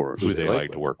with, of course, who they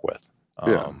like to work with.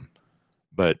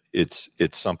 But it's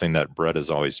something that Brett has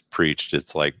always preached.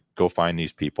 It's like, go find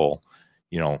these people,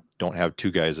 don't have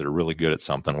two guys that are really good at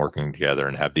something working together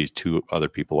and have these two other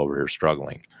people over here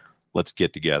struggling. Let's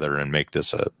get together and make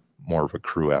this more of a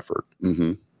crew effort.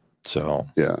 So,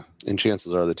 yeah. And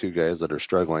chances are the two guys that are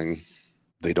struggling,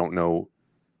 they don't know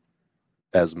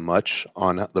as much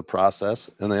on the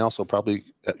process. And they also probably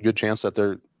a good chance that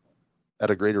they're at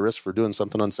a greater risk for doing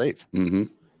something unsafe.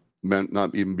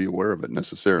 not even be aware of it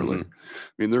necessarily. Mhm.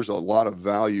 I mean, there's a lot of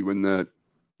value in that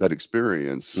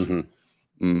experience.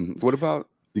 What about,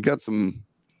 you got some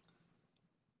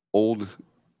old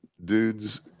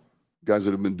dudes, guys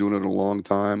that have been doing it a long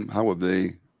time? How have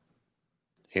they?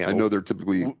 I know they're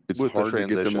typically, it's with the hard to get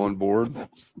them transition. on board,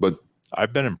 but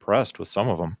I've been impressed with some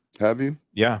of them. have you?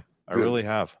 Yeah, I Good. really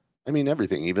have. I mean,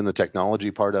 everything, even the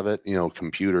technology part of it,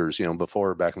 computers,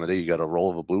 before back in the day, you got a roll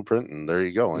of a blueprint and there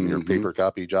you go. And your paper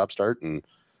copy job start and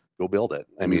go build it.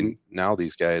 I mean, now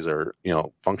these guys are,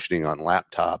 functioning on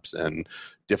laptops and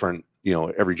different,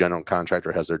 every general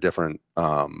contractor has their different,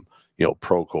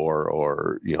 Procore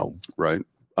or, Right.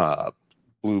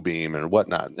 Bluebeam and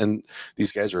whatnot. And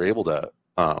these guys are able to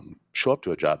show up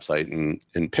to a job site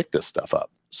and pick this stuff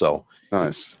up. So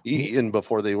Nice. And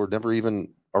before they were never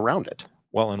even around it.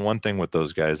 Well, and one thing with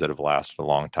those guys that have lasted a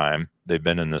long time, they've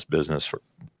been in this business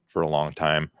for a long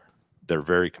time. They're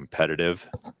very competitive,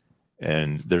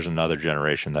 and there's another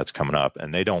generation that's coming up,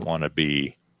 and they don't want to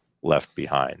be left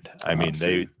behind. I mean,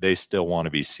 they still want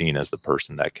to be seen as the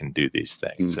person that can do these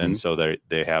things, and so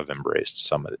they have embraced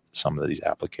some of these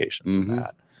applications of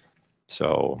that.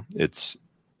 So it's,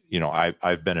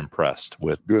 I've been impressed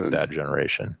with that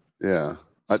generation. Yeah,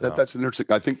 that's interesting.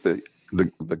 I think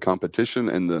the competition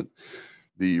and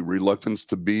the reluctance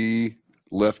to be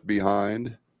left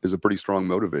behind is a pretty strong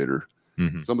motivator.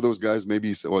 Some of those guys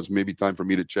maybe it's maybe time for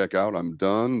me to check out. I'm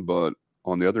done. But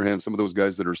on the other hand, some of those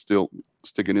guys that are still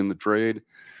sticking in the trade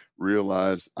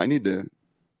realize I need to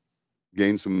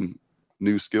gain some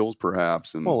new skills,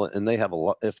 perhaps. And they have a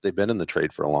lot. If they've been in the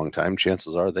trade for a long time,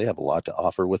 chances are they have a lot to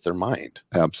offer with their mind.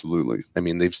 Absolutely. I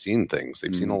mean, they've seen things.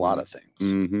 They've seen a lot of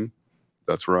things.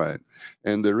 That's right.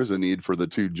 And there is a need for the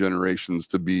two generations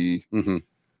to be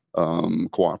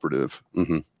cooperative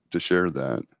to share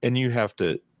that. And you have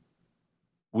to.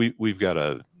 We've got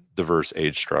a diverse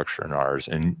age structure in ours,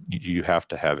 and you have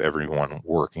to have everyone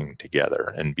working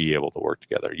together and be able to work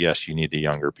together. Yes, you need the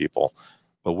younger people,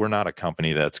 but we're not a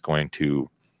company that's going to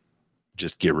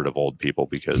just get rid of old people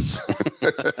because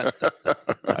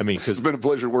I mean, because it's been a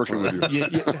pleasure working with you.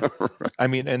 I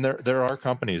mean, and there are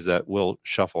companies that will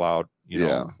shuffle out,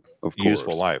 of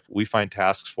useful course. life. We find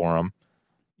tasks for them,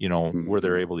 where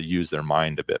they're able to use their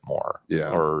mind a bit more.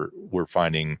 Yeah. Or we're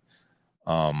finding,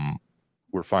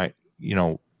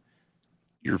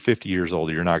 you're 50 years old.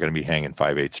 You're not going to be hanging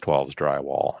 5/8 12s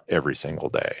drywall every single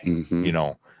day.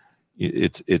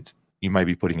 It's you might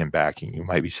be putting in backing. You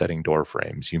might be setting door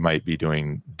frames. You might be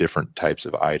doing different types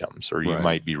of items, or you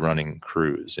might be running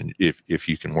crews. And if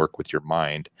you can work with your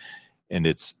mind, and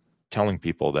it's telling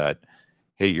people that,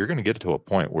 hey, you're going to get to a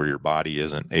point where your body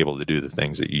isn't able to do the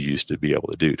things that you used to be able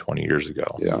to do 20 years ago.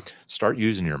 Yeah. Start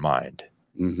using your mind.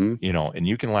 And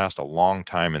you can last a long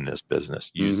time in this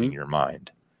business using your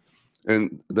mind.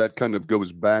 And that kind of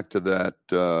goes back to that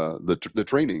the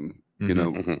training,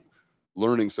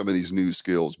 learning some of these new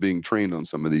skills, being trained on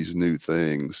some of these new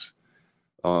things.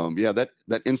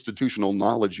 That institutional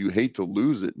knowledge, you hate to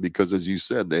lose it because, as you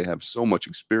said, they have so much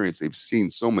experience. They've seen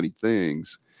so many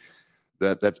things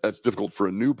that's difficult for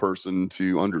a new person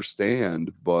to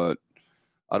understand. But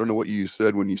I don't know what you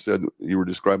said when you said you were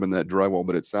describing that drywall,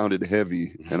 but it sounded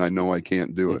heavy, and I know I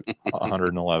can't do it.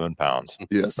 111 pounds.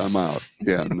 Yes, I'm out.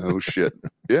 Yeah, no shit.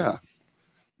 Yeah,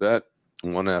 that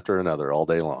one after another all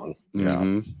day long.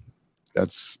 Yeah,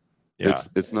 it's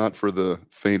not for the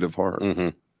faint of heart.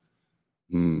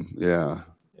 Yeah,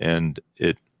 and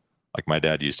it, like my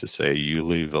dad used to say, you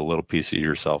leave a little piece of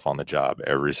yourself on the job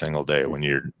every single day when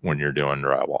you're doing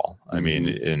drywall. I mean,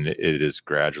 and it is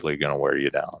gradually going to wear you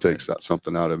down. Takes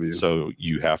something out of you. So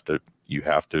you have to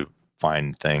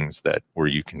find things where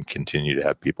you can continue to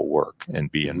have people work and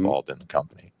be involved in the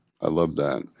company. I love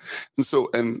that.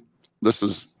 And this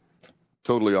is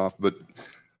totally off, but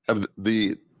have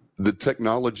the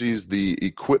technologies, the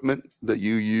equipment that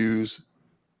you use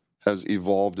has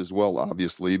evolved as well,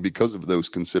 obviously, because of those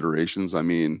considerations. I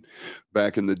mean,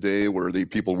 back in the day where the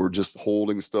people were just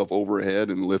holding stuff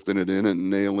overhead and lifting it in and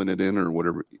nailing it in or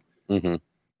whatever.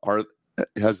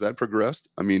 Has that progressed?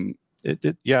 I mean,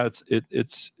 it's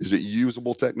is it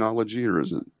usable technology, or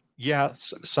is it? Yeah,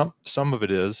 some of it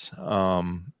is,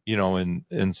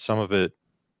 and some of it,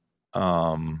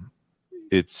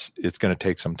 it's going to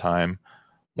take some time.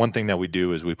 One thing that we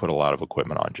do is we put a lot of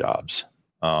equipment on jobs.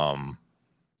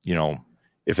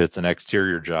 If it's an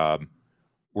exterior job,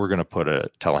 we're going to put a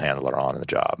telehandler on the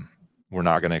job. We're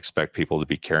not going to expect people to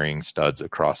be carrying studs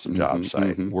across the job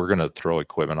site. We're going to throw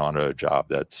equipment onto a job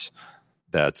that's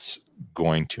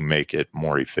going to make it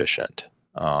more efficient.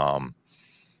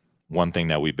 One thing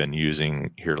that we've been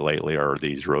using here lately are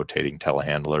these rotating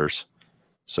telehandlers.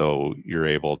 So you're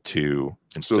able to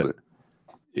So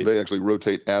they actually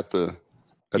rotate at the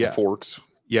forks.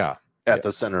 Yeah. At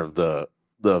the center of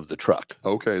the truck.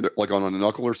 Okay, like on a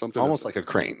knuckle or something. Almost like a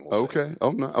crane. We'll say. Okay.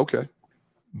 Oh no. Okay.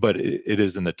 But it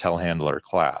is in the telehandler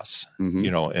class,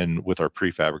 Mhm. and with our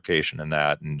prefabrication and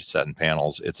that and setting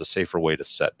panels, it's a safer way to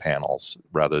set panels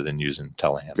rather than using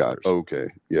telehandlers. Okay.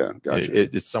 Yeah. Gotcha.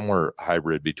 It's somewhere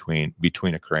hybrid between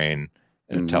a crane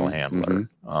and a telehandler.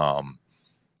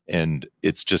 And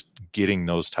it's just getting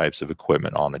those types of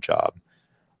equipment on the job.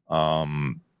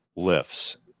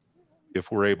 Lifts.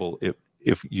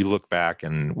 If you look back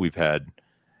and we've had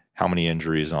how many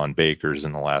injuries on bakers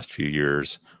in the last few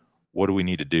years, what do we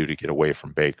need to do to get away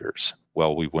from bakers?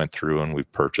 Well, we went through and we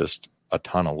purchased a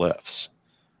ton of lifts.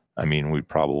 I mean, we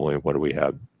probably, what do we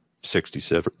have? 60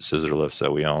 scissor lifts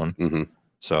that we own. Mm-hmm.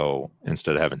 So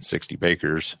instead of having 60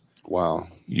 bakers, wow,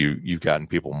 you've gotten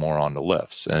people more on the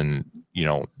lifts, and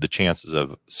the chances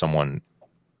of someone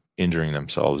injuring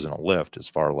themselves in a lift is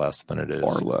far less than it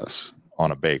is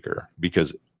on a baker,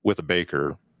 because with a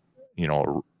baker,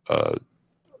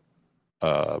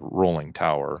 a rolling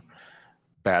tower,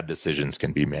 bad decisions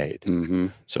can be made.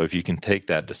 So if you can take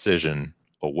that decision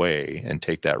away and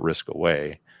take that risk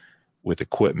away with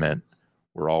equipment,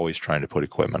 we're always trying to put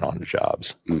equipment on the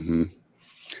jobs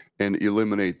and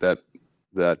eliminate that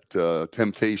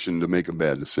temptation to make a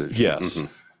bad decision. Yes.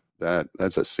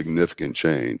 That's a significant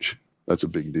change. That's a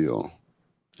big deal.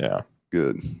 Yeah.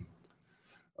 Good.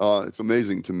 It's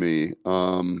amazing to me.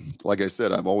 Like I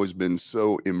said, I've always been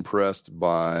so impressed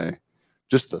by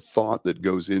just the thought that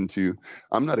goes into.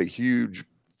 I'm not a huge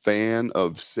fan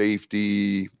of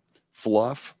safety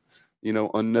fluff,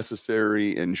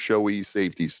 unnecessary and showy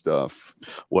safety stuff.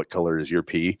 What color is your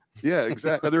pee? Yeah,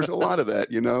 exactly. There's a lot of that,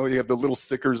 you have the little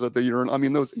stickers at the urinal. I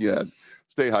mean, those,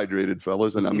 stay hydrated,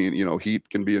 fellas. And I mean, heat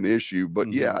can be an issue, but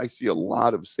I see a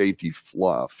lot of safety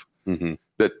fluff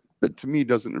that to me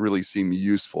doesn't really seem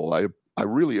useful. I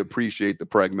really appreciate the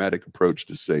pragmatic approach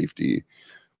to safety.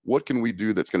 What can we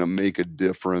do that's going to make a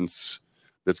difference,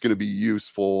 that's going to be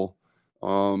useful?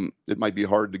 It might be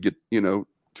hard to get,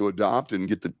 to adopt and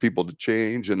get the people to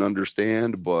change and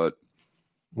understand, but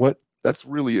that's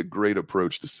really a great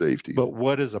approach to safety. But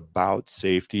what is about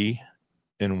safety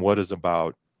and what is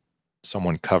about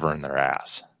someone covering their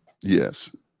ass?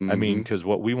 Yes. I mean, because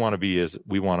what we want to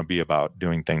be about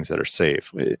doing things that are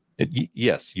safe.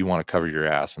 Yes, you want to cover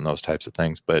your ass and those types of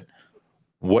things, but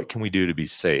what can we do to be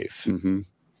safe?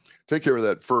 Take care of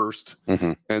that first,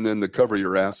 and then the cover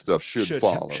your ass stuff should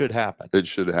follow. Should happen. It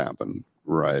should happen,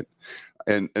 right?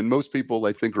 And most people,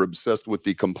 I think, are obsessed with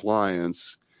the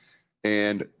compliance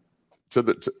and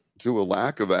to a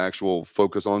lack of actual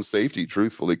focus on safety.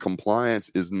 Truthfully, compliance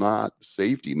is not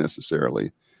safety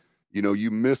necessarily.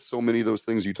 You miss so many of those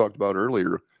things you talked about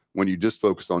earlier when you just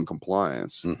focus on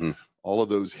compliance. All of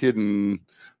those hidden,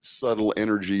 subtle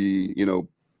energy,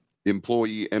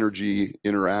 employee energy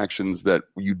interactions that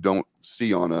you don't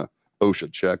see on a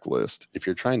OSHA checklist. If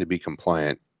you're trying to be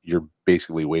compliant, you're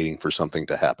basically waiting for something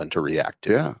to happen to react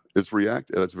to. Yeah, it's react.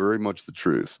 That's very much the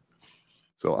truth.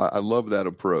 So I love that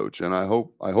approach, and I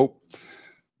hope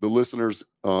the listeners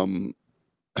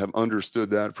have understood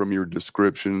that from your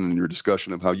description and your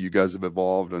discussion of how you guys have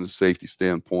evolved on a safety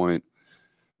standpoint.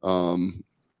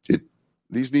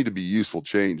 These need to be useful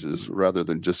changes rather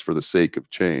than just for the sake of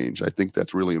change. I think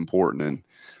that's really important, and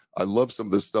I love some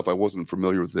of this stuff I wasn't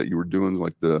familiar with that you were doing,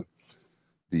 like the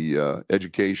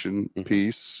education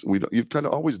piece. You've kind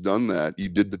of always done that. You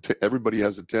did everybody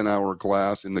has a 10-hour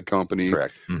class in the company,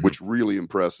 correct? Which really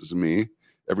impresses me.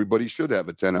 Everybody should have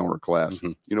a 10-hour class.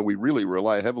 We really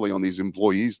rely heavily on these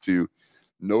employees to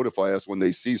notify us when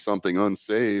they see something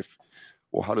unsafe.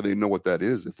 Well, how do they know what that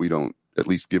is if we don't at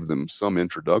least give them some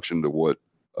introduction to what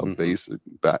a basic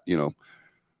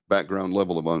background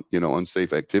level of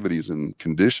unsafe activities and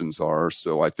conditions are?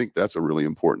 So I think that's a really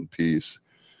important piece.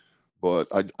 But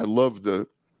I love the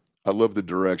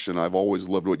direction. I've always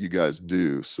loved what you guys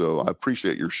do. So I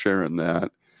appreciate your sharing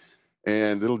that.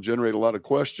 And it'll generate a lot of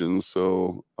questions.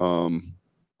 So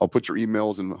I'll put your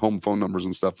emails and home phone numbers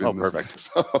and stuff in. Oh, perfect.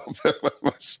 So,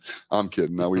 I'm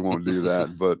kidding. No, we won't do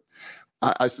that. But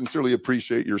I sincerely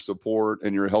appreciate your support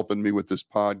and you're helping me with this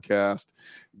podcast.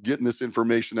 Getting this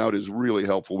information out is really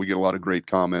helpful. We get a lot of great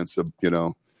comments,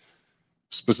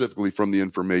 specifically from the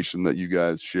information that you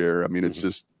guys share. I mean, it's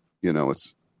just,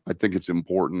 I think it's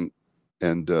important.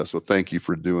 And so thank you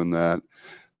for doing that.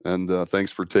 And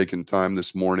thanks for taking time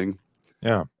this morning.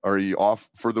 Yeah. Are you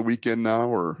off for the weekend now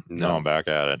or? No, I'm back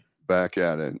at it. Back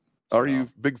at it. Are you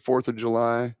big 4th of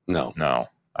July? No.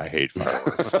 I hate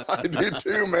fireworks. I do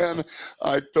too, man.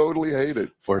 I totally hate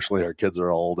it. Fortunately, our kids are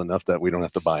old enough that we don't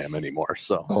have to buy them anymore.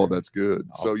 So, Oh, that's good.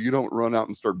 So you don't run out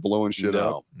and start blowing shit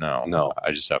up? No.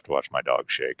 I just have to watch my dog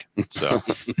shake. So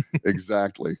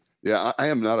Exactly. Yeah, I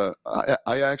am not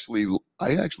I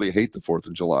actually hate the 4th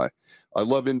of July. I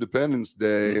love Independence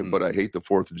Day, but I hate the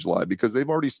 4th of July because they've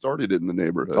already started it in the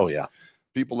neighborhood. oh yeah,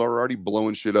 People are already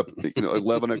blowing shit up,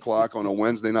 11 o'clock on a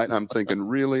Wednesday night. And I'm thinking,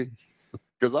 really?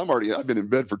 Because I've been in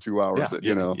bed for 2 hours,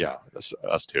 yeah, that's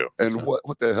us too. and So,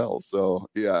 what the hell? So,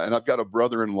 yeah. And I've got a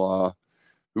brother-in-law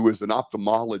who is an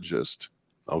ophthalmologist.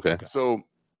 okay. So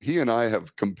he and I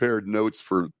have compared notes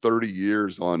for 30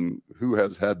 years on who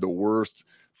has had the worst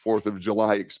 4th of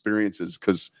July experiences.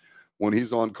 Because when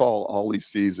he's on call, all he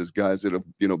sees is guys that have,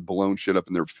 blown shit up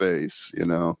in their face.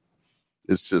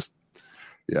 It's just,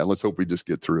 yeah. Let's hope we just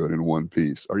get through it in one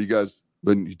piece. Are you guys?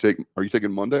 Then are you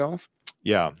taking Monday off?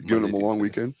 yeah, You giving them a Monday, long Tuesday.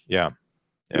 weekend? yeah,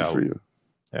 Good for you.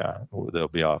 yeah. They'll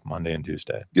be off Monday and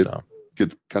Tuesday. Get- So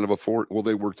Get kind of a well,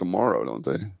 they work tomorrow, don't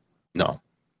they? no,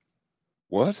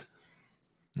 What?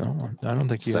 I don't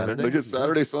think you have it. Saturday? They get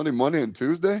Saturday, Sunday, Monday, and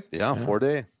Tuesday? Yeah, Yeah.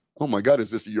 4-day. Oh my God, is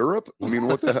this Europe? I mean,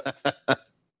 what the heck?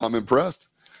 I'm impressed.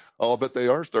 Oh, I bet they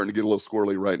are starting to get a little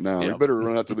squirrely right now. You Yep. better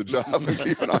run out to the job and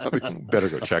keep an eye on these. Better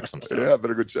go check some stuff. Yeah,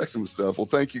 better go check some stuff. Well,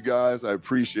 thank you guys. I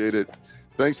appreciate it.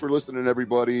 Thanks for listening,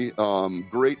 everybody.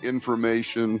 Great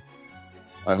information.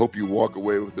 I hope you walk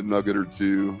away with a nugget or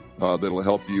two that'll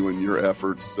help you in your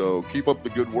efforts. So keep up the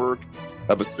good work.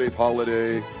 Have a safe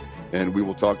holiday, and we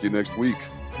will talk to you next week.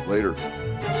 Later.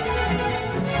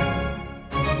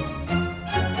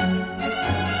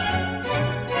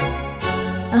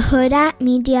 A Huda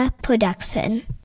Media Production.